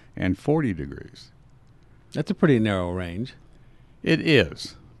freezing and 40 degrees. That's a pretty narrow range. It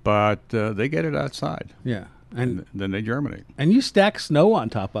is, but they get it outside. Yeah. And then they germinate. And you stack snow on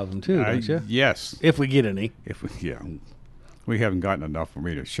top of them, too, don't you? Yes. If we get any. We haven't gotten enough for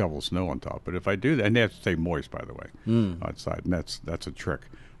me to shovel snow on top. But if I do that, and they have to stay moist, by the way, outside, and that's a trick.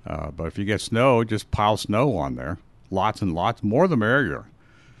 But if you get snow, just pile snow on there. Lots and lots. More the merrier.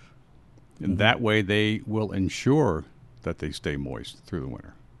 And that way they will ensure that they stay moist through the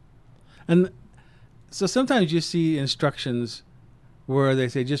winter. And so sometimes you see instructions where they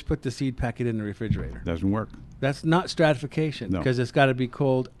say just put the seed packet in the refrigerator. Doesn't work. That's not stratification because it's got to be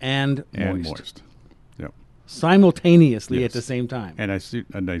cold and moist. Yep. Simultaneously at the same time. And I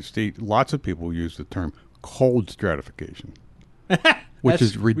see lots of people use the term cold stratification, which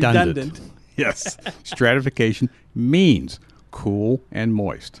is redundant. Yes. Stratification means cool and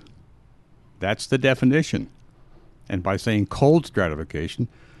moist. That's the definition. And by saying cold stratification,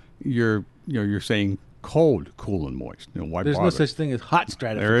 you're saying cold, cool, and moist. Why There's bother? no such thing as hot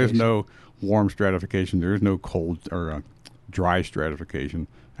stratification. There is no warm stratification. There is no cold or dry stratification.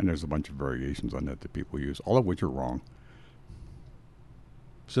 And there's a bunch of variations on that people use, all of which are wrong.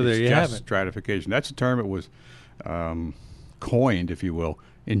 So there you have it. Stratification. That's a term that was coined, if you will,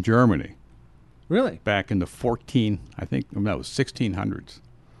 in Germany. Really? Back in the 1600s.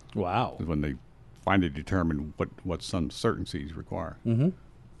 Wow. Is when they finally determined what some certain seeds require. Mm-hmm.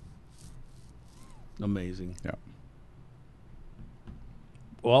 Amazing. Yeah.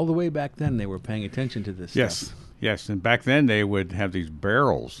 All the way back then, they were paying attention to this stuff. Yes. And back then, they would have these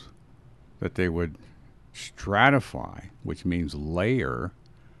barrels that they would stratify, which means layer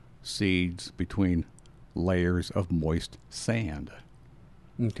seeds between layers of moist sand.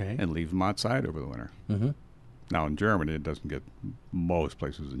 Okay. And leave them outside over the winter. Mm-hmm. Now, in Germany, it doesn't get, most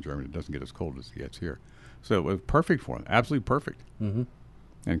places in Germany, it doesn't get as cold as it gets here. So it was perfect for them, absolutely perfect. Mm-hmm.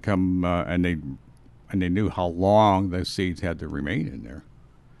 And they knew how long those seeds had to remain in there.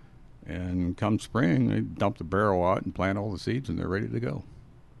 And come spring, they dump the barrel out and plant all the seeds, and they're ready to go.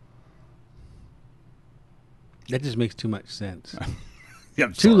 That just makes too much sense.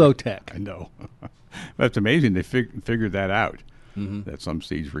 Too low tech. I know. That's amazing. They figured that out, that some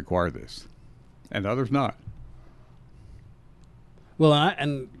seeds require this, and others not. Well,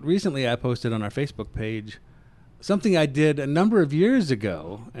 and recently I posted on our Facebook page something I did a number of years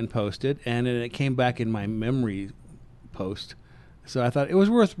ago and posted, and then it came back in my memory post. So I thought it was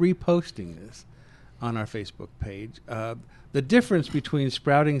worth reposting this on our Facebook page. The difference between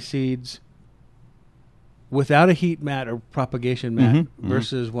sprouting seeds without a heat mat or propagation mat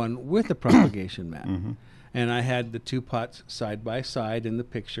versus one with a propagation mat. And I had the two pots side by side in the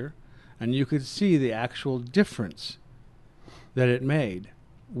picture, and you could see the actual difference that it made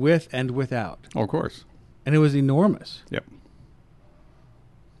with and without. Oh, of course. And it was enormous. Yep.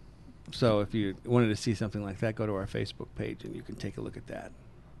 So if you wanted to see something like that, go to our Facebook page and you can take a look at that.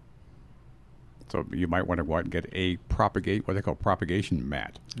 So you might want to go out and get what they call propagation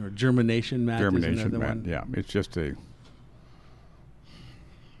mat. Or germination mat. Germination mat, one. Yeah. It's just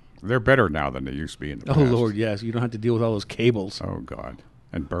they're better now than they used to be in the past. Oh, Lord, yes. You don't have to deal with all those cables. Oh, God.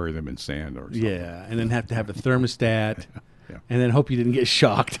 And bury them in sand or something. Yeah, and then have to have a thermostat. Yeah. And then hope you didn't get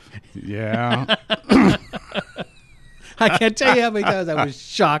shocked. Yeah. I can't tell you how many times I was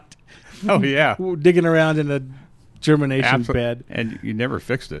shocked. Oh, yeah. Digging around in a germination bed. And you never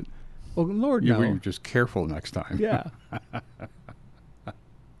fixed it. Oh, Lord, you no. were just careful next time. Yeah.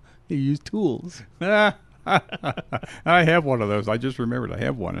 You use tools. I have one of those. I just remembered I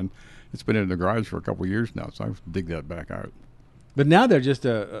have one, and it's been in the garage for a couple of years now, so I have to dig that back out. But now they're just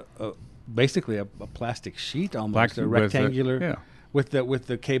basically a plastic sheet, almost a rectangular, with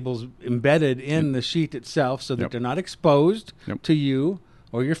the cables embedded in the sheet itself, so that they're not exposed to you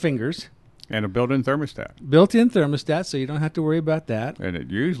or your fingers. And a built-in thermostat. Built-in thermostat, so you don't have to worry about that. And it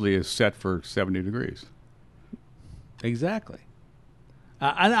usually is set for 70 degrees. Exactly.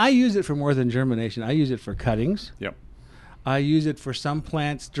 And I use it for more than germination. I use it for cuttings. Yep. I use it for some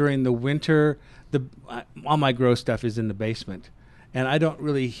plants during the winter. All my grow stuff is in the basement, and I don't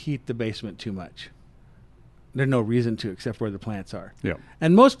really heat the basement too much. There's no reason to, except where the plants are. Yep.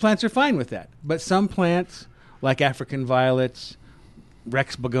 And most plants are fine with that. But some plants, like African violets,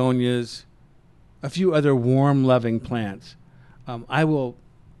 Rex begonias, a few other warm-loving plants, I will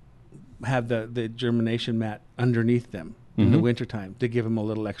have the germination mat underneath them in the wintertime to give them a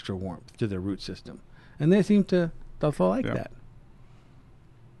little extra warmth to their root system. And they seem to like that.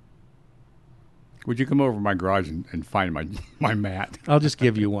 Would you come over to my garage and find my mat? I'll just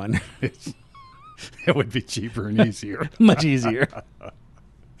give you one. It would be cheaper and easier. Much easier.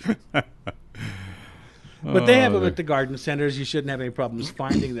 But they have them at the garden centers. You shouldn't have any problems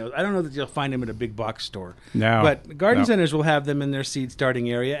finding those. I don't know that you'll find them at a big box store. No. But garden centers will have them in their seed starting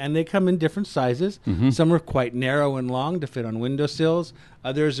area, and they come in different sizes. Mm-hmm. Some are quite narrow and long to fit on windowsills.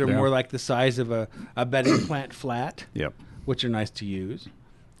 Others are more like the size of a bedding plant flat, which are nice to use.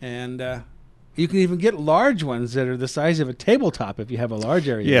 And you can even get large ones that are the size of a tabletop if you have a large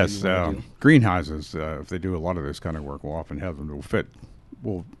area. Yes, greenhouses, if they do a lot of this kind of work, will often have them that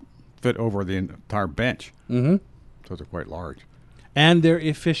will fit over the entire bench. Mm-hmm. So they're quite large. And they're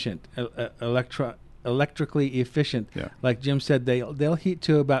efficient, electrically efficient. Yeah. Like Jim said, they'll heat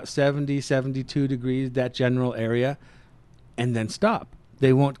to about 70, 72 degrees, that general area, and then stop.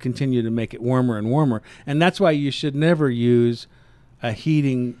 They won't continue to make it warmer and warmer. And that's why you should never use a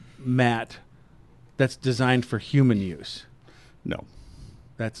heating mat that's designed for human use. No.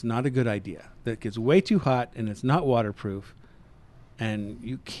 That's not a good idea. That gets way too hot, and it's not waterproof, and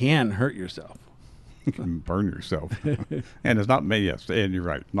you can hurt yourself. You can burn yourself. And it's not made, yes, and you're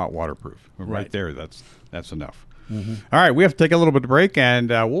right, not waterproof. Right there, that's enough. Mm-hmm. All right, we have to take a little bit of break, and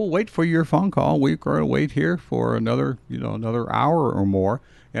we'll wait for your phone call. We're going to wait here for another hour or more.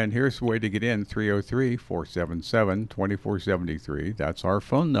 And here's the way to get in, 303-477-2473. That's our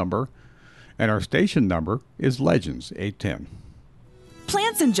phone number. And our station number is Legends 810.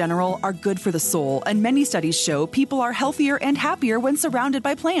 Plants in general are good for the soul, and many studies show people are healthier and happier when surrounded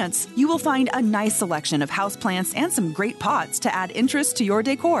by plants. You will find a nice selection of houseplants and some great pots to add interest to your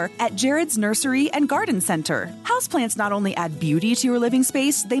decor at Jared's Nursery and Garden Center. Houseplants not only add beauty to your living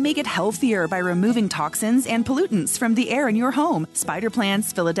space, they make it healthier by removing toxins and pollutants from the air in your home. Spider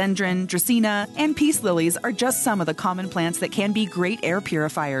plants, philodendron, dracaena, and peace lilies are just some of the common plants that can be great air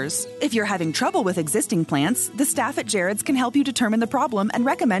purifiers. If you're having trouble with existing plants, the staff at Jared's can help you determine the problem and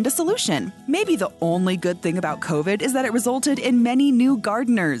recommend a solution. Maybe the only good thing about COVID is that it resulted in many new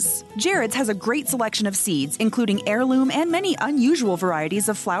gardeners. Jared's has a great selection of seeds, including heirloom and many unusual varieties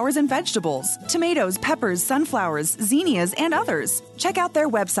of flowers and vegetables, tomatoes, peppers, sunflowers, zinnias, and others. Check out their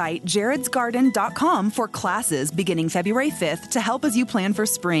website, jaredsgarden.com, for classes beginning February 5th to help as you plan for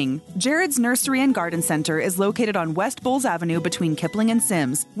spring. Jared's Nursery and Garden Center is located on West Bulls Avenue between Kipling and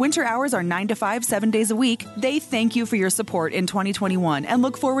Sims. Winter hours are 9 to 5, 7 days a week. They thank you for your support in 2021 and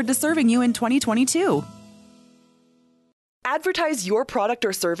look forward to serving you in 2022. Advertise your product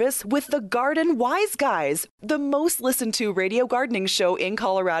or service with the Garden Wise Guys, the most listened to radio gardening show in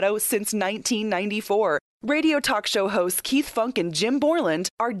Colorado since 1994. Radio talk show hosts Keith Funk and Jim Borland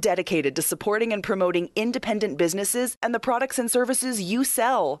are dedicated to supporting and promoting independent businesses and the products and services you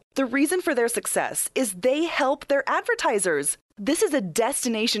sell. The reason for their success is they help their advertisers. This is a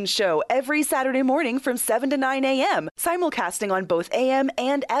destination show every Saturday morning from 7 to 9 a.m., simulcasting on both AM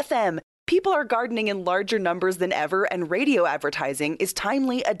and FM. People are gardening in larger numbers than ever, and radio advertising is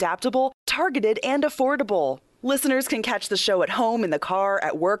timely, adaptable, targeted, and affordable. Listeners can catch the show at home, in the car,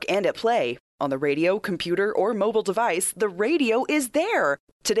 at work, and at play. On the radio, computer, or mobile device, the radio is there.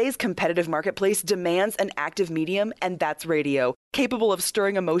 Today's competitive marketplace demands an active medium, and that's radio, capable of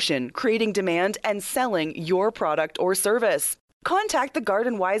stirring emotion, creating demand, and selling your product or service. Contact the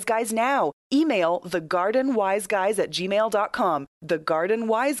Garden Wise Guys now. Email thegardenwiseguys@gmail.com.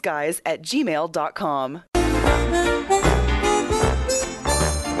 thegardenwiseguys@gmail.com.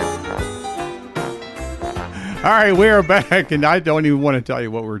 All right, we are back, and I don't even want to tell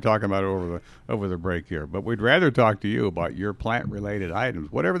you what we were talking about over the break here, but we'd rather talk to you about your plant-related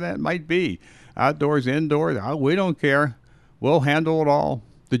items, whatever that might be, outdoors, indoors. We don't care. We'll handle it all.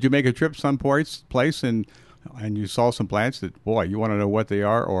 Did you make a trip someplace and you saw some plants that, boy, you want to know what they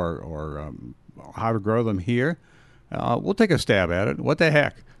are or how to grow them here? We'll take a stab at it. What the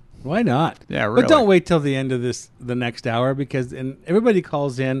heck? Why not? Yeah, really. But don't wait till the end of the next hour, because everybody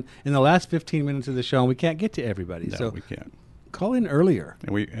calls in the last 15 minutes of the show, and we can't get to everybody. No, so we can't. Call in earlier.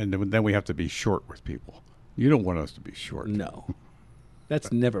 And then we have to be short with people. You don't want us to be short. No.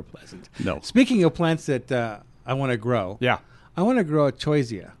 That's never pleasant. No. Speaking of plants that I want to grow. Yeah. I want to grow a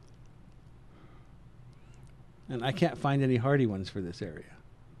choisia. And I can't find any hardy ones for this area.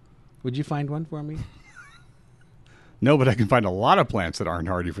 Would you find one for me? No, but I can find a lot of plants that aren't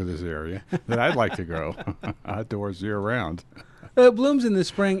hardy for this area that I'd like to grow outdoors year-round. It blooms in the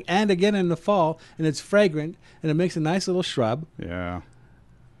spring and again in the fall, and it's fragrant, and it makes a nice little shrub. Yeah.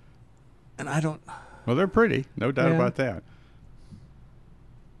 And I don't... Well, they're pretty. No doubt about that.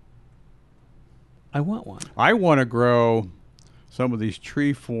 I want one. I want to grow some of these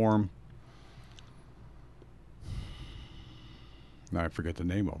tree form... Now I forget the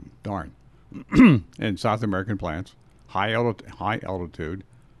name of them. Darn. and South American plants, high altitude.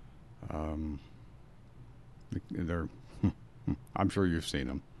 They're I'm sure you've seen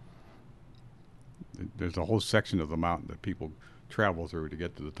them. There's a whole section of the mountain that people travel through to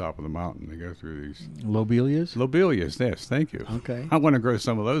get to the top of the mountain. They go through these Lobelias. Yes, thank you. Okay. I want to grow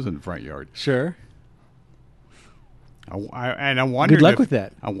some of those in the front yard. Sure. I'm wondering. Good luck with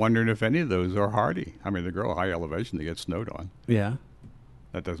that. I'm wondering if any of those are hardy. I mean, they grow high elevation; they get snowed on. Yeah.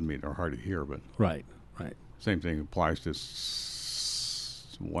 That doesn't mean they're hardy here, but Right. same thing applies to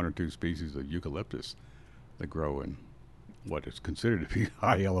one or two species of eucalyptus that grow in what is considered to be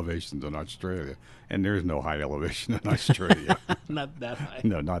high elevations in Australia. And there's no high elevation in Australia. Not that high.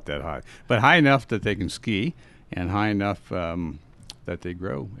 No, not that high. But high enough that they can ski and high enough that they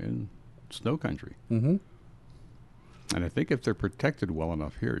grow in snow country. Mm-hmm. And I think if they're protected well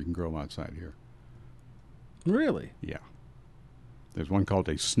enough here, you can grow them outside here. Really? Yeah. There's one called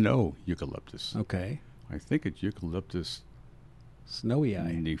a snow eucalyptus. Okay. I think it's Eucalyptus Snowy eye.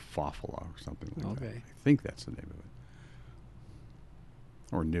 nifophila or something like that. Okay. I think that's the name of it.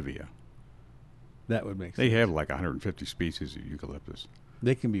 Or Nivea. That would make sense. They have like 150 species of eucalyptus.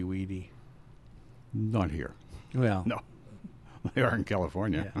 They can be weedy. Not here. Well. No. They are in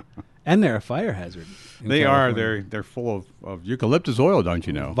California. Yeah. And they're a fire hazard. They California. Are. They're full of eucalyptus oil, don't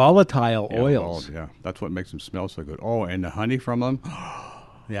you know? Volatile oils. Yeah. That's what makes them smell so good. Oh, and the honey from them.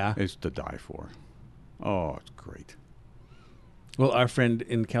 Yeah. It's to die for. Oh, it's great. Well, our friend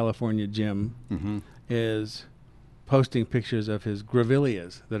in California, Jim, is posting pictures of his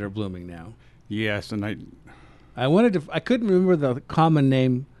grevilleas that are blooming now. Yes, and I couldn't remember the common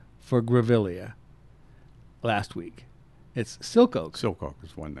name for grevillea last week. It's silk oak. Silk oak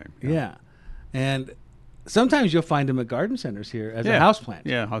is one name. Yeah. And sometimes you'll find them at garden centers here as a houseplant.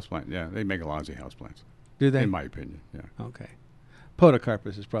 Yeah, houseplant. Yeah, they make lousy houseplants. Do they? In my opinion, yeah. Okay.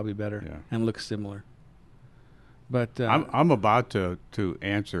 Podocarpus is probably better Yeah. and looks similar. But I'm about to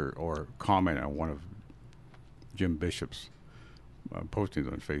answer or comment on one of Jim Bishop's postings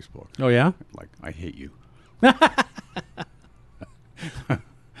on Facebook. Oh, yeah? Like, I hate you.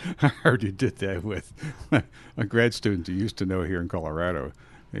 I heard you did that with a grad student you used to know here in Colorado.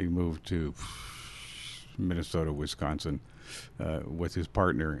 He moved to Minnesota, Wisconsin with his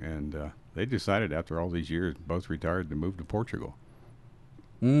partner, and they decided after all these years, both retired, to move to Portugal.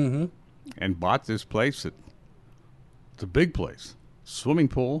 Mm-hmm. And bought this place. It's a big place. Swimming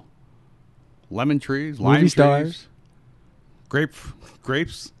pool, lemon trees, lime Movie trees, stars.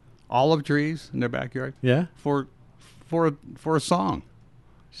 grapes, olive trees in their backyard. Yeah. For a song.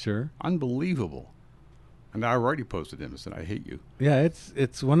 Sure. Unbelievable. And I already posted him and said, I hate you. Yeah,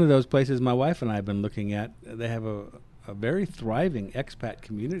 it's one of those places my wife and I have been looking at. They have a very thriving expat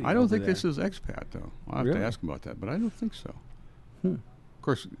community. I don't think there. this is expat, though. I'll have Really? to ask him about that, but I don't think so. Of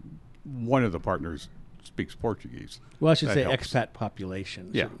course, one of the partners speaks Portuguese. Well, I should That say helps. expat population.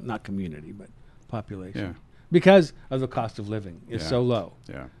 Yeah. So not community, but population. Yeah. Because of the cost of living is Yeah. so low.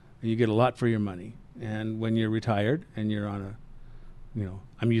 Yeah. You get a lot for your money. And when you're retired and you're on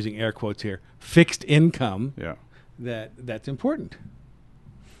I'm using air quotes here, fixed income, Yeah. that's important.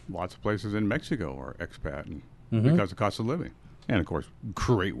 Lots of places in Mexico are expat Mhm. because of cost of living. And, of course,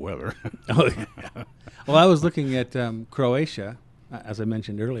 great weather. Oh, yeah. Well, I was looking at Croatia, as I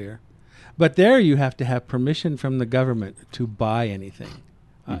mentioned earlier. But there you have to have permission from the government to buy anything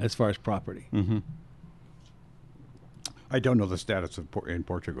as far as property. Mm-hmm. I don't know the status of in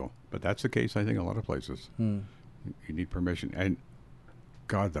Portugal, but that's the case, I think, in a lot of places. You need permission. And,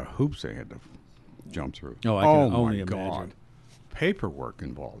 God, the hoops they had to jump through. Oh, I can only my imagine. God. Paperwork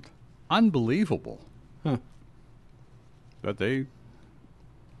involved. Unbelievable. Huh. But they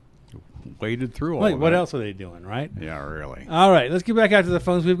waded through all Wait, of what that. else are they doing, right? Yeah, really. All right, let's get back out to the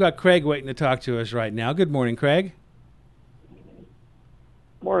phones. We've got Craig waiting to talk to us right now. Good morning, Craig.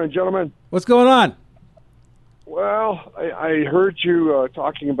 Morning, gentlemen. What's going on? Well, I heard you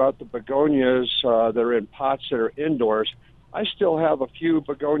talking about the begonias that are in pots that are indoors. I still have a few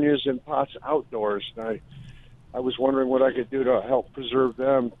begonias in pots outdoors, and I was wondering what I could do to help preserve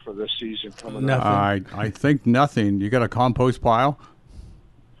them for this season coming up. I think nothing. You got a compost pile?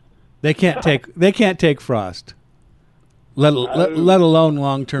 They can't take frost, let alone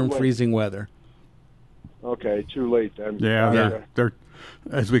long-term freezing weather. Okay, too late then. Yeah, they're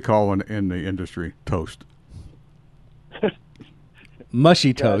as we call in the industry, toast.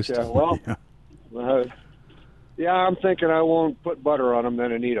 Mushy toast. Gotcha. Well, yeah, I'm thinking I won't put butter on them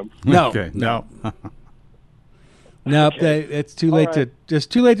then and eat them. No, Okay, no. Nope, Okay. it's too late right.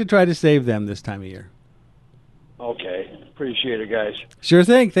 too late to try to save them this time of year. Okay, appreciate it, guys. Sure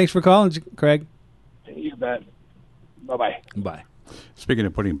thing. Thanks for calling, Craig. You bet. Bye-bye. Bye. Speaking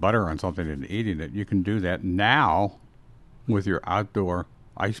of putting butter on something and eating it, you can do that now with your outdoor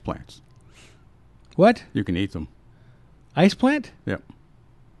ice plants. What? You can eat them. Ice plant? Yep.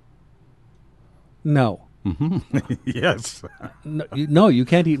 No. Yes. No, you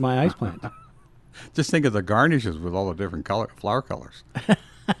can't eat my ice plant. Just think of the garnishes with all the different flower colors.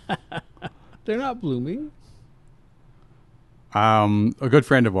 They're not blooming. A good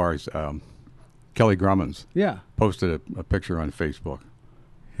friend of ours, Kelly Grummins, posted a picture on Facebook.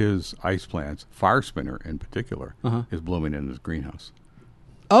 His ice plants, fire spinner in particular, is blooming in his greenhouse.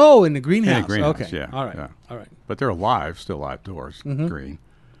 Oh, in the greenhouse. In the greenhouse, okay. yeah. All right. Yeah. All right. But they're alive, still outdoors, green,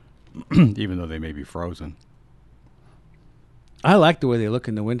 even though they may be frozen. I like the way they look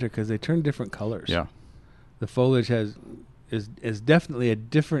in the winter because they turn different colors. Yeah. The foliage is definitely a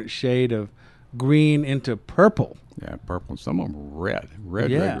different shade of green into purple. Yeah, purple. Some of them red.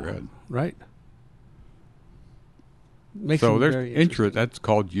 Red. Right. So there's interest. That's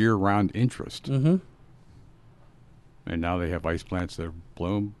called year-round interest. Mm-hmm. And now they have ice plants that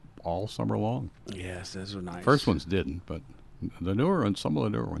bloom all summer long. Yes, those are nice. First ones didn't, but the newer ones, some of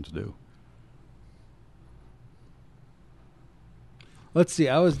the newer ones do. Let's see.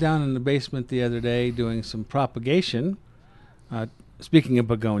 I was down in the basement the other day doing some propagation. Speaking of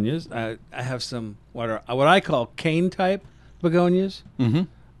begonias, I have some what I call cane type begonias. Mm-hmm.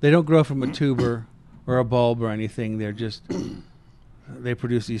 They don't grow from a tuber or a bulb or anything. They're just they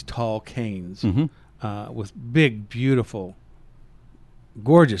produce these tall canes with big, beautiful,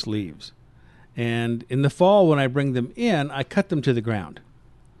 gorgeous leaves. And in the fall, when I bring them in, I cut them to the ground.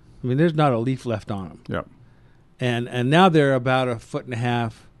 I mean, there's not a leaf left on them. Yep. And now they're about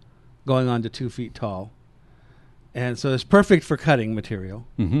 1.5 feet, going on to 2 feet tall. And so it's perfect for cutting material.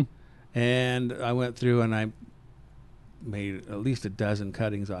 Mm-hmm. And I went through and I made at least a dozen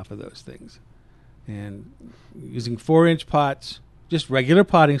cuttings off of those things. And using 4-inch pots, just regular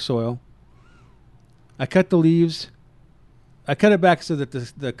potting soil, I cut the leaves. I cut it back so that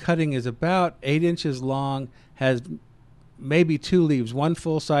the cutting is about 8 inches long, has maybe 2 leaves, one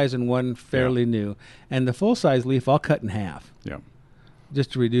full size and one fairly new. And the full size leaf I'll cut in half. Yeah.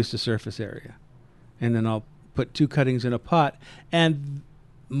 Just to reduce the surface area. And then I'll put 2 cuttings in a pot, and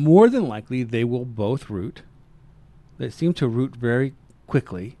more than likely they will both root. They seem to root very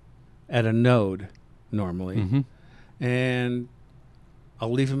quickly at a node normally. Mm-hmm. And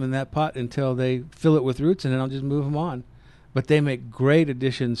I'll leave them in that pot until they fill it with roots, and then I'll just move them on. But they make great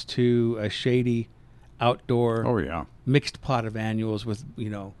additions to a shady outdoor mixed pot of annuals with,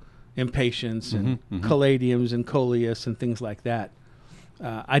 impatiens and caladiums and coleus and things like that.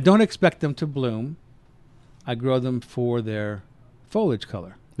 I don't expect them to bloom. I grow them for their foliage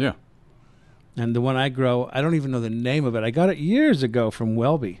color. Yeah. And the one I grow, I don't even know the name of it. I got it years ago from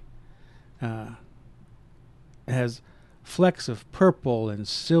Welby. It has flecks of purple and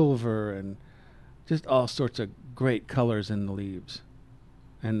silver and just all sorts of great colors in the leaves.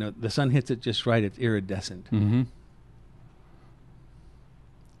 And the sun hits it just right. It's iridescent. Mm-hmm.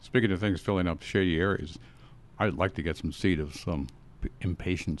 Speaking of things filling up shady areas, I'd like to get some seed of some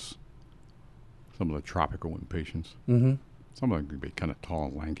impatiens. Some of the tropical impatiens. Mm-hmm. Some of them can be kind of tall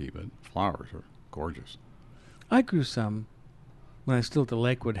and lanky, but flowers are gorgeous. I grew some when I was still at the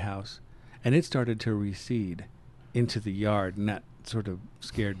Lakewood house, and it started to reseed into the yard, and that sort of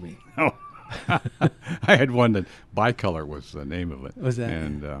scared me. Oh. I had one that bicolor was the name of it. Was that?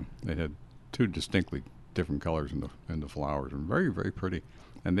 And it had 2 distinctly different colors in the flowers, and very, very pretty.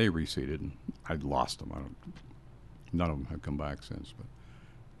 And they reseeded, and I'd lost them. None of them have come back since, but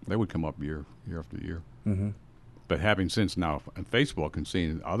they would come up year after year. Mm-hmm. But having since now on Facebook and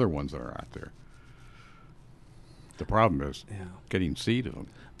seeing other ones that are out there, the problem is getting seed of them.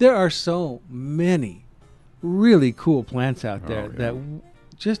 There are so many really cool plants out there that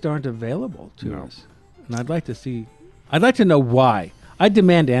just aren't available to us. And I'd like to know why. I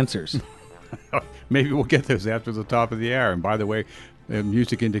demand answers. Maybe we'll get those after the top of the hour. And by the way, the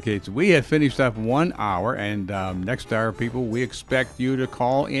music indicates we have finished up 1 hour, and next hour, people, we expect you to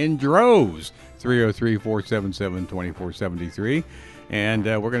call in droves, 303-477-2473. And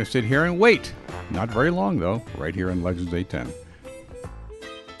we're going to sit here and wait. Not very long, though, right here on Legends 810.